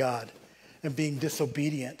disregarding God and being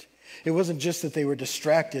disobedient. It wasn't just that they were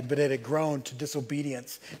distracted, but it had grown to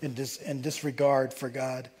disobedience and disregard for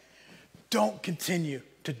God. Don't continue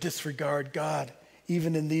to disregard God,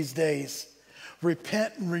 even in these days.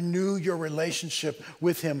 Repent and renew your relationship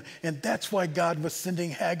with him. And that's why God was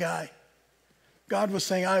sending Haggai. God was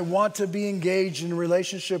saying, I want to be engaged in a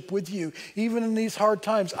relationship with you. Even in these hard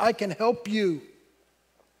times, I can help you.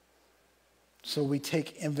 So we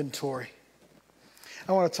take inventory.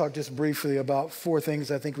 I want to talk just briefly about 4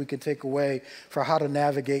 things I think we can take away for how to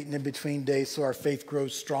navigate in between days so our faith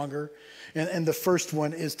grows stronger. And the first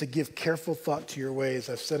one is to give careful thought to your ways.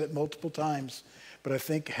 I've said it multiple times, but I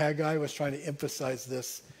think Haggai was trying to emphasize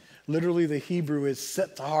this. Literally, the Hebrew is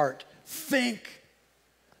set to heart. Think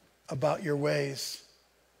about your ways.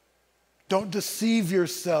 Don't deceive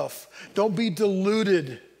yourself. Don't be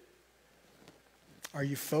deluded. Are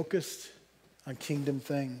you focused on kingdom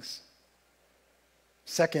things?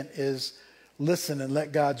 Second is listen and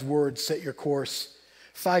let God's word set your course.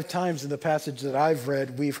 5 times in the passage that I've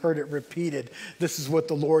read, we've heard it repeated. This is what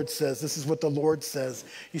the Lord says. This is what the Lord says.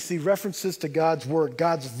 You see, references to God's word,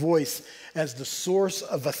 God's voice as the source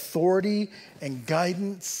of authority and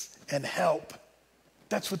guidance and help.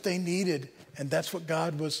 That's what they needed, and that's what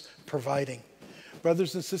God was providing.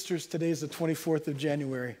 Brothers and sisters, today is the 24th of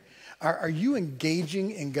January. Are you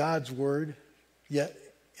engaging in God's word yet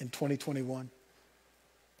in 2021?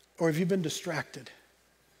 Or have you been distracted?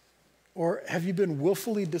 Or have you been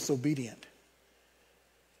willfully disobedient?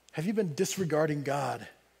 Have you been disregarding God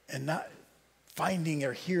and not finding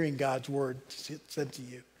or hearing God's word said to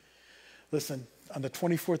you? Listen, on the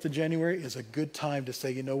 24th of January is a good time to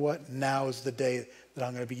say, you know what? Now is the day that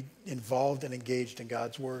I'm going to be involved and engaged in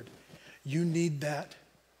God's word. You need that.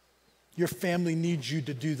 Your family needs you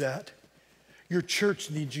to do that. Your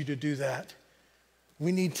church needs you to do that.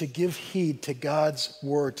 We need to give heed to God's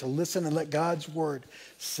word, to listen and let God's word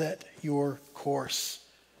set your course.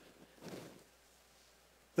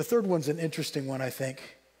 The third one's an interesting one, I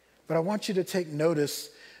think. But I want you to take notice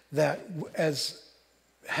that as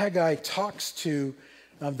Haggai talks to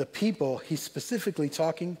the people, he's specifically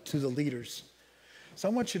talking to the leaders. So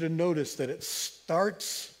I want you to notice that it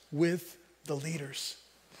starts with the leaders.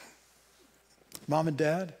 Mom and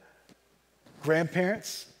dad,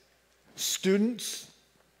 grandparents, students,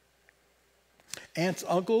 aunts,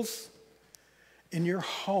 uncles, in your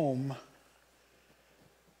home,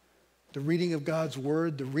 the reading of God's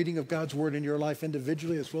word in your life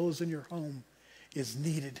individually as well as in your home is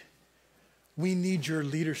needed. We need your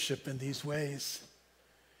leadership in these ways.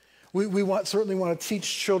 We certainly want to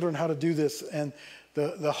teach children how to do this, and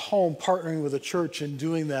the home partnering with the church in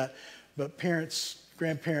doing that. But parents,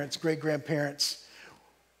 grandparents, great-grandparents,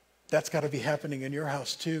 that's got to be happening in your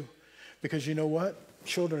house too. Because you know what?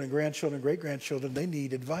 Children and grandchildren, great-grandchildren, they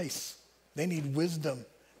need advice. They need wisdom.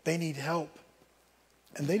 They need help.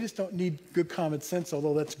 And they just don't need good common sense,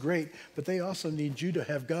 although that's great, but they also need you to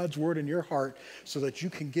have God's word in your heart so that you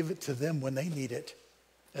can give it to them when they need it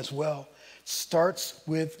as well. It starts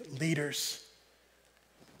with leaders.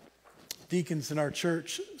 Deacons in our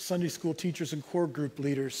church, Sunday school teachers and core group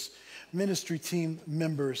leaders, ministry team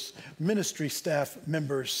members, ministry staff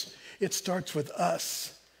members. It starts with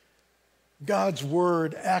us. God's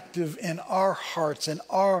word active in our hearts and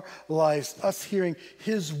our lives, us hearing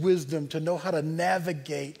his wisdom to know how to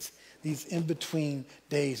navigate these in-between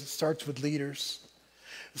days. It starts with leaders.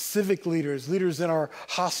 Civic leaders, leaders in our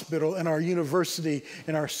hospital, in our university,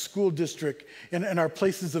 in our school district, in our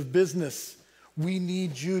places of business. We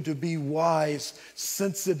need you to be wise,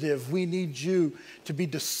 sensitive. We need you to be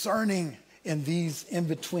discerning in these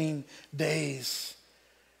in-between days.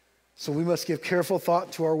 So we must give careful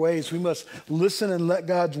thought to our ways. We must listen and let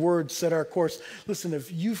God's word set our course. Listen,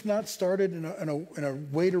 if you've not started in a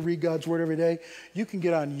way to read God's word every day, you can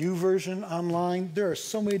get on YouVersion online. There are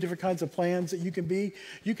so many different kinds of plans that you can be.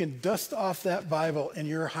 You can dust off that Bible in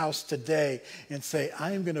your house today and say,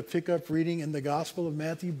 I am going to pick up reading in the Gospel of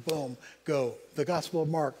Matthew, boom, go. The Gospel of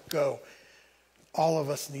Mark, go. All of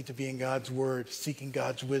us need to be in God's word, seeking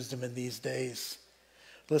God's wisdom in these days.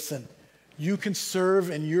 Listen, you can serve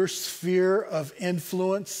in your sphere of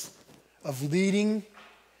influence, of leading,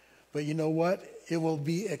 but you know what? It will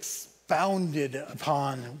be expounded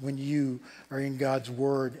upon when you are in God's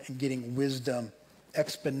word and getting wisdom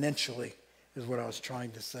exponentially, is what I was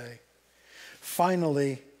trying to say.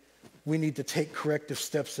 Finally, we need to take corrective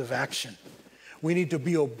steps of action. We need to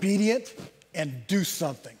be obedient and do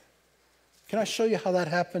something. Can I show you how that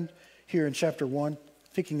happened here in chapter 1,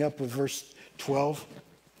 picking up with verse 12?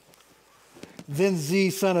 Then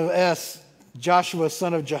Z, son of S, Joshua,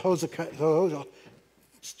 son of J,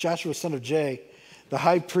 the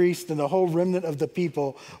high priest, and the whole remnant of the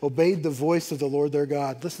people obeyed the voice of the Lord their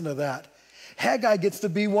God. Listen to that. Haggai gets to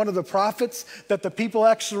be one of the prophets that the people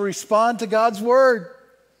actually respond to God's word.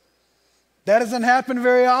 That doesn't happen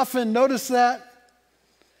very often. Notice that.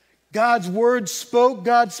 God's word spoke,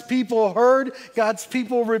 God's people heard, God's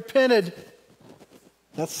people repented.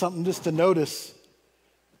 That's something just to notice.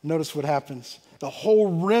 Notice what happens. The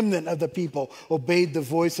whole remnant of the people obeyed the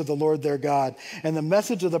voice of the Lord their God. And the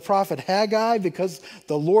message of the prophet Haggai, because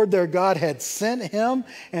the Lord their God had sent him,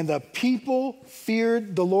 and the people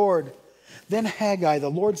feared the Lord. Then Haggai, the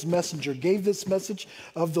Lord's messenger, gave this message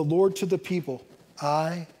of the Lord to the people.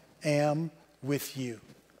 I am with you.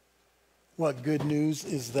 What good news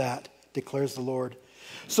is that, declares the Lord.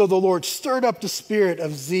 So the Lord stirred up the spirit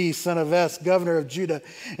of Z, son of Es, governor of Judah,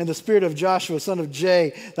 and the spirit of Joshua, son of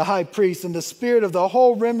J, the high priest, and the spirit of the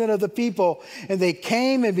whole remnant of the people. And they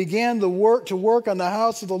came and began to work on the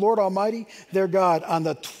house of the Lord Almighty, their God, on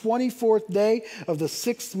the 24th day of the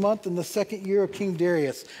 6th month in the 2nd year of King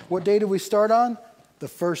Darius. What day did we start on? The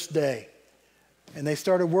first day. And they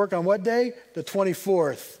started work on what day? The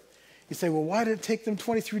 24th. You say, well, why did it take them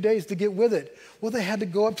 23 days to get with it? Well, they had to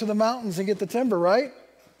go up to the mountains and get the timber, right?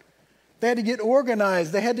 They had to get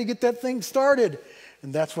organized. They had to get that thing started.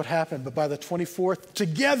 And that's what happened. But by the 24th,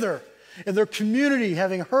 together in their community,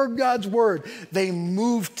 having heard God's word, they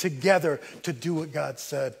moved together to do what God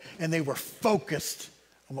said. And they were focused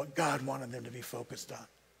on what God wanted them to be focused on.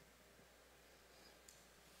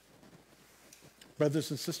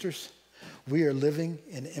 Brothers and sisters, we are living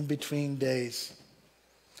in in-between days.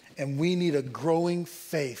 And we need a growing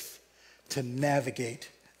faith to navigate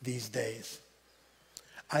these days.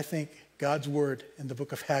 I think God's word in the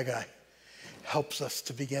book of Haggai helps us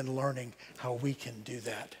to begin learning how we can do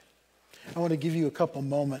that. I want to give you a couple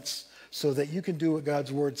moments so that you can do what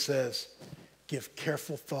God's word says. Give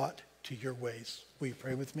careful thought to your ways. Will you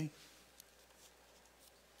pray with me?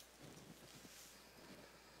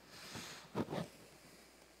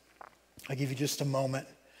 I give you just a moment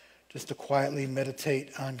just to quietly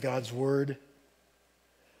meditate on God's word,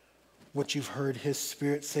 what you've heard his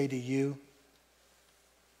Spirit say to you.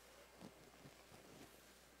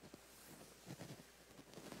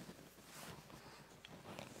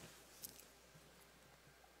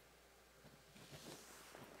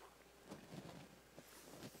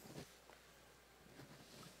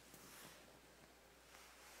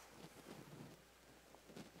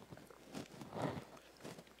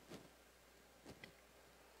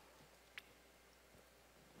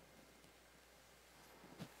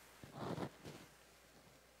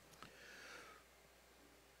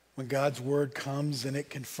 When God's word comes and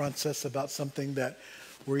it confronts us about something that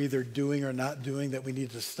we're either doing or not doing, that we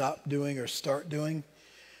need to stop doing or start doing,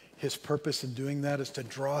 his purpose in doing that is to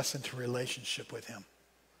draw us into relationship with him.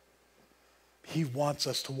 He wants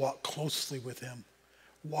us to walk closely with him,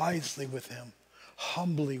 wisely with him,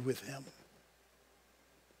 humbly with him.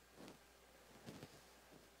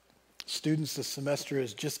 Students, the semester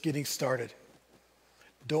is just getting started.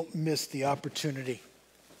 Don't miss the opportunity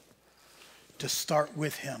to start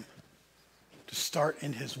with him, to start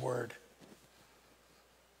in his word.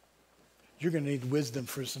 You're going to need wisdom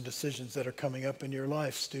for some decisions that are coming up in your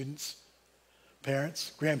life, students,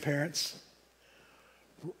 parents, grandparents.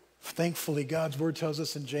 Thankfully, God's word tells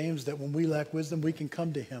us in James that when we lack wisdom, we can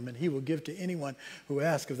come to him, and he will give to anyone who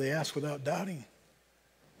asks, if they ask without doubting.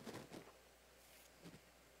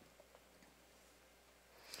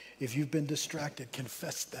 If you've been distracted,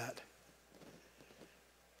 confess that.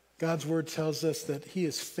 God's word tells us that he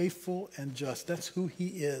is faithful and just. That's who he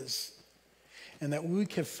is. And that when we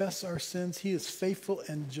confess our sins, he is faithful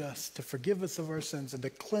and just to forgive us of our sins and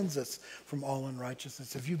to cleanse us from all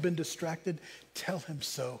unrighteousness. If you've been distracted, tell him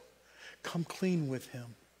so. Come clean with him.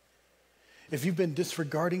 If you've been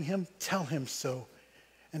disregarding him, tell him so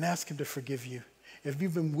and ask him to forgive you. If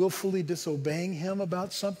you've been willfully disobeying him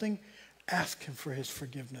about something, ask him for his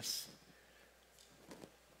forgiveness.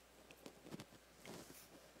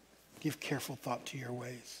 Give careful thought to your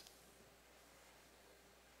ways.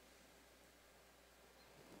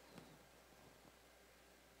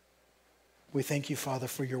 We thank you, Father,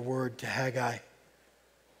 for your word to Haggai.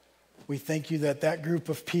 We thank you that that group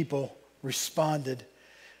of people responded,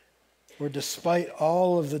 where despite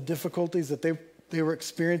all of the difficulties that they were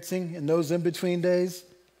experiencing in those in-between days,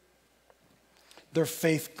 their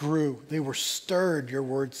faith grew. They were stirred, your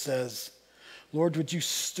word says. Lord, would you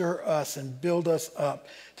stir us and build us up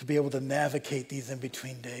to be able to navigate these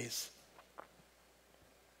in-between days?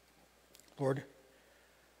 Lord,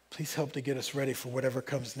 please help to get us ready for whatever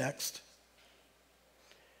comes next.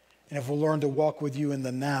 And if we'll learn to walk with you in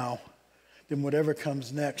the now, then whatever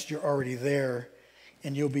comes next, you're already there.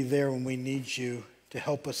 and you'll be there when we need you to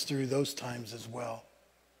help us through those times as well.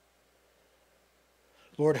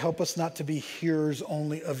 Lord, help us not to be hearers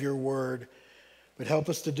only of your word, but help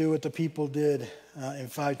us to do what the people did in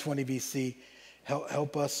 520 BC.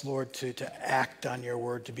 Help us, Lord, to act on your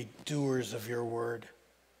word, to be doers of your word.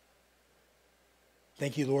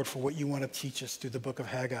 Thank you, Lord, for what you want to teach us through the book of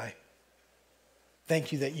Haggai.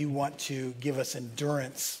 Thank you that you want to give us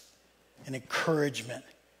endurance and encouragement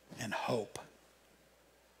and hope.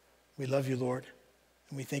 We love you, Lord,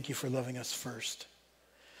 and we thank you for loving us first.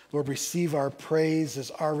 Lord, receive our praise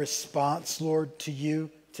as our response, Lord, to you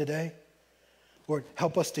today. Lord,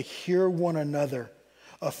 help us to hear one another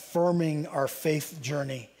affirming our faith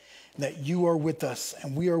journey, that you are with us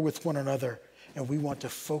and we are with one another, and we want to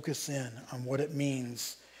focus in on what it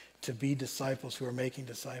means to be disciples who are making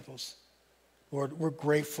disciples. Lord, we're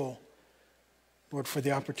grateful, Lord, for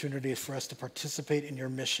the opportunity for us to participate in your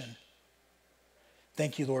mission.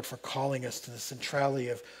 Thank you, Lord, for calling us to the centrality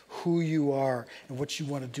of who you are and what you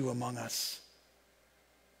want to do among us.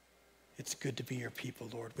 It's good to be your people,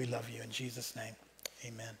 Lord. We love you in Jesus' name.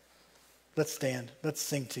 Amen. Let's stand. Let's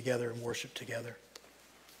sing together and worship together.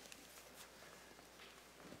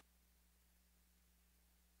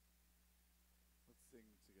 Let's sing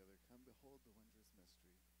together. Come behold the wondrous mystery.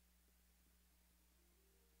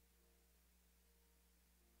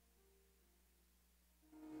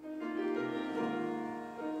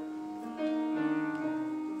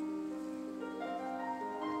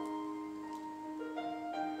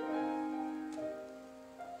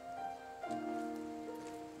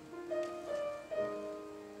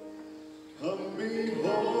 Come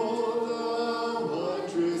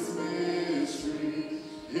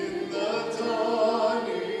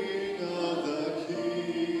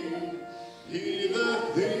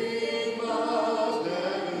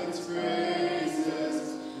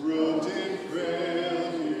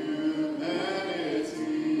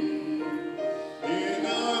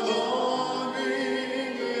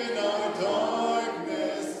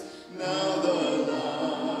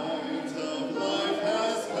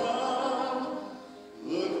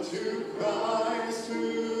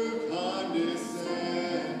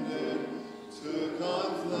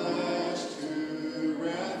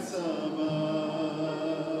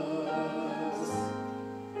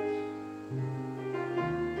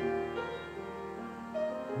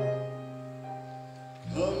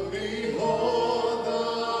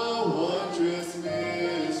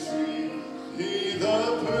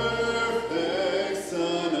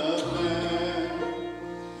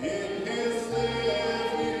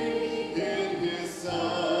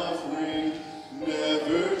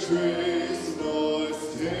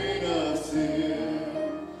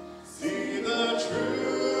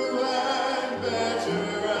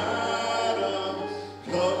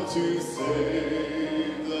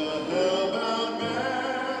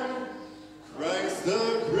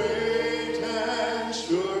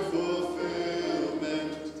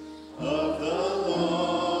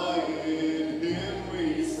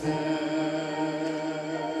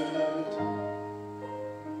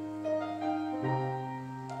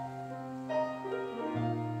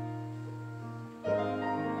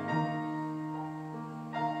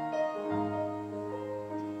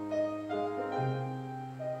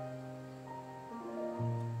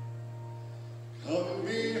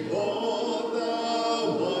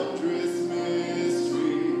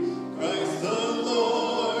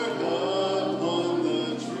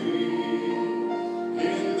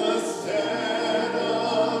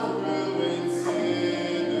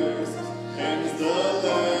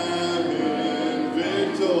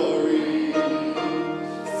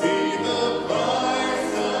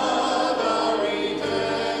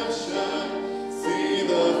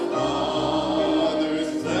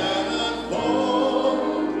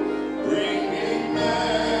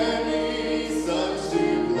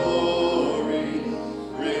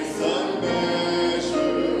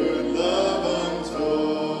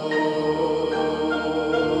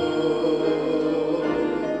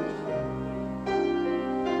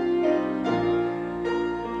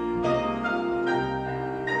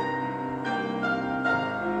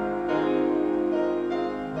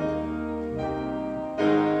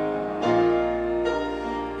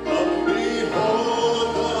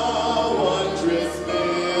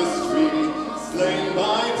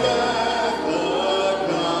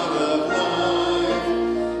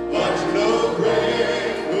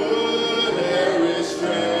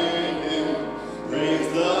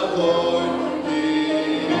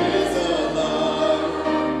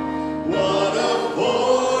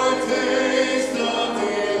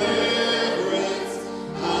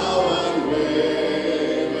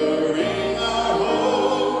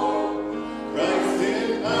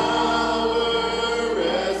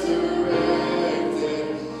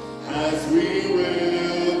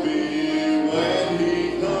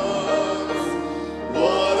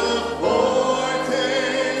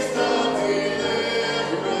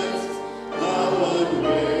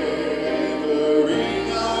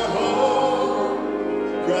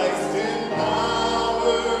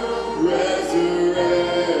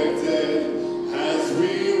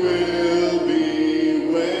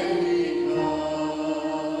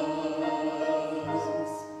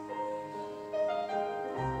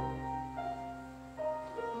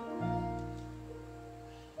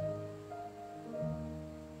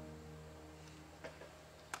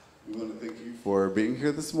for being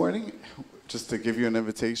here this morning. Just to give you an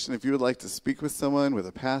invitation, if you would like to speak with someone, with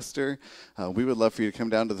a pastor, we would love for you to come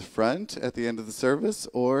down to the front at the end of the service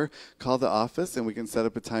or call the office and we can set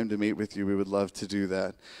up a time to meet with you. We would love to do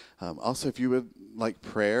that. Also, if you would like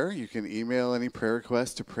prayer, you can email any prayer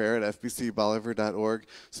requests to prayer@fbcbolivar.org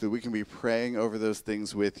so that we can be praying over those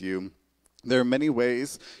things with you. There are many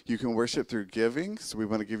ways you can worship through giving, so we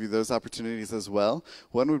want to give you those opportunities as well.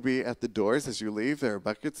 One would be at the doors as you leave. There are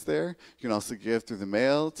buckets there. You can also give through the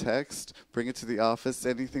mail, text, bring it to the office,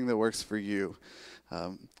 anything that works for you.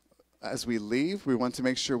 As we leave, we want to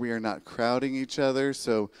make sure we are not crowding each other,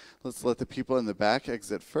 so let's let the people in the back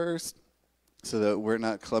exit first so that we're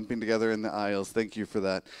not clumping together in the aisles. Thank you for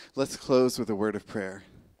that. Let's close with a word of prayer.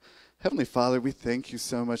 Heavenly Father, we thank you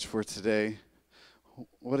so much for today.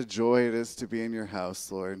 What a joy it is to be in your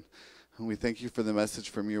house, Lord. And we thank you for the message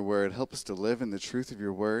from your word. Help us to live in the truth of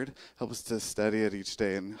your word. Help us to study it each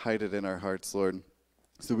day and hide it in our hearts, Lord,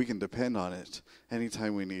 so we can depend on it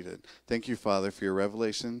anytime we need it. Thank you, Father, for your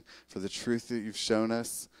revelation, for the truth that you've shown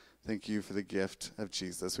us. Thank you for the gift of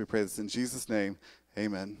Jesus. We pray this in Jesus' name.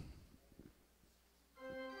 Amen.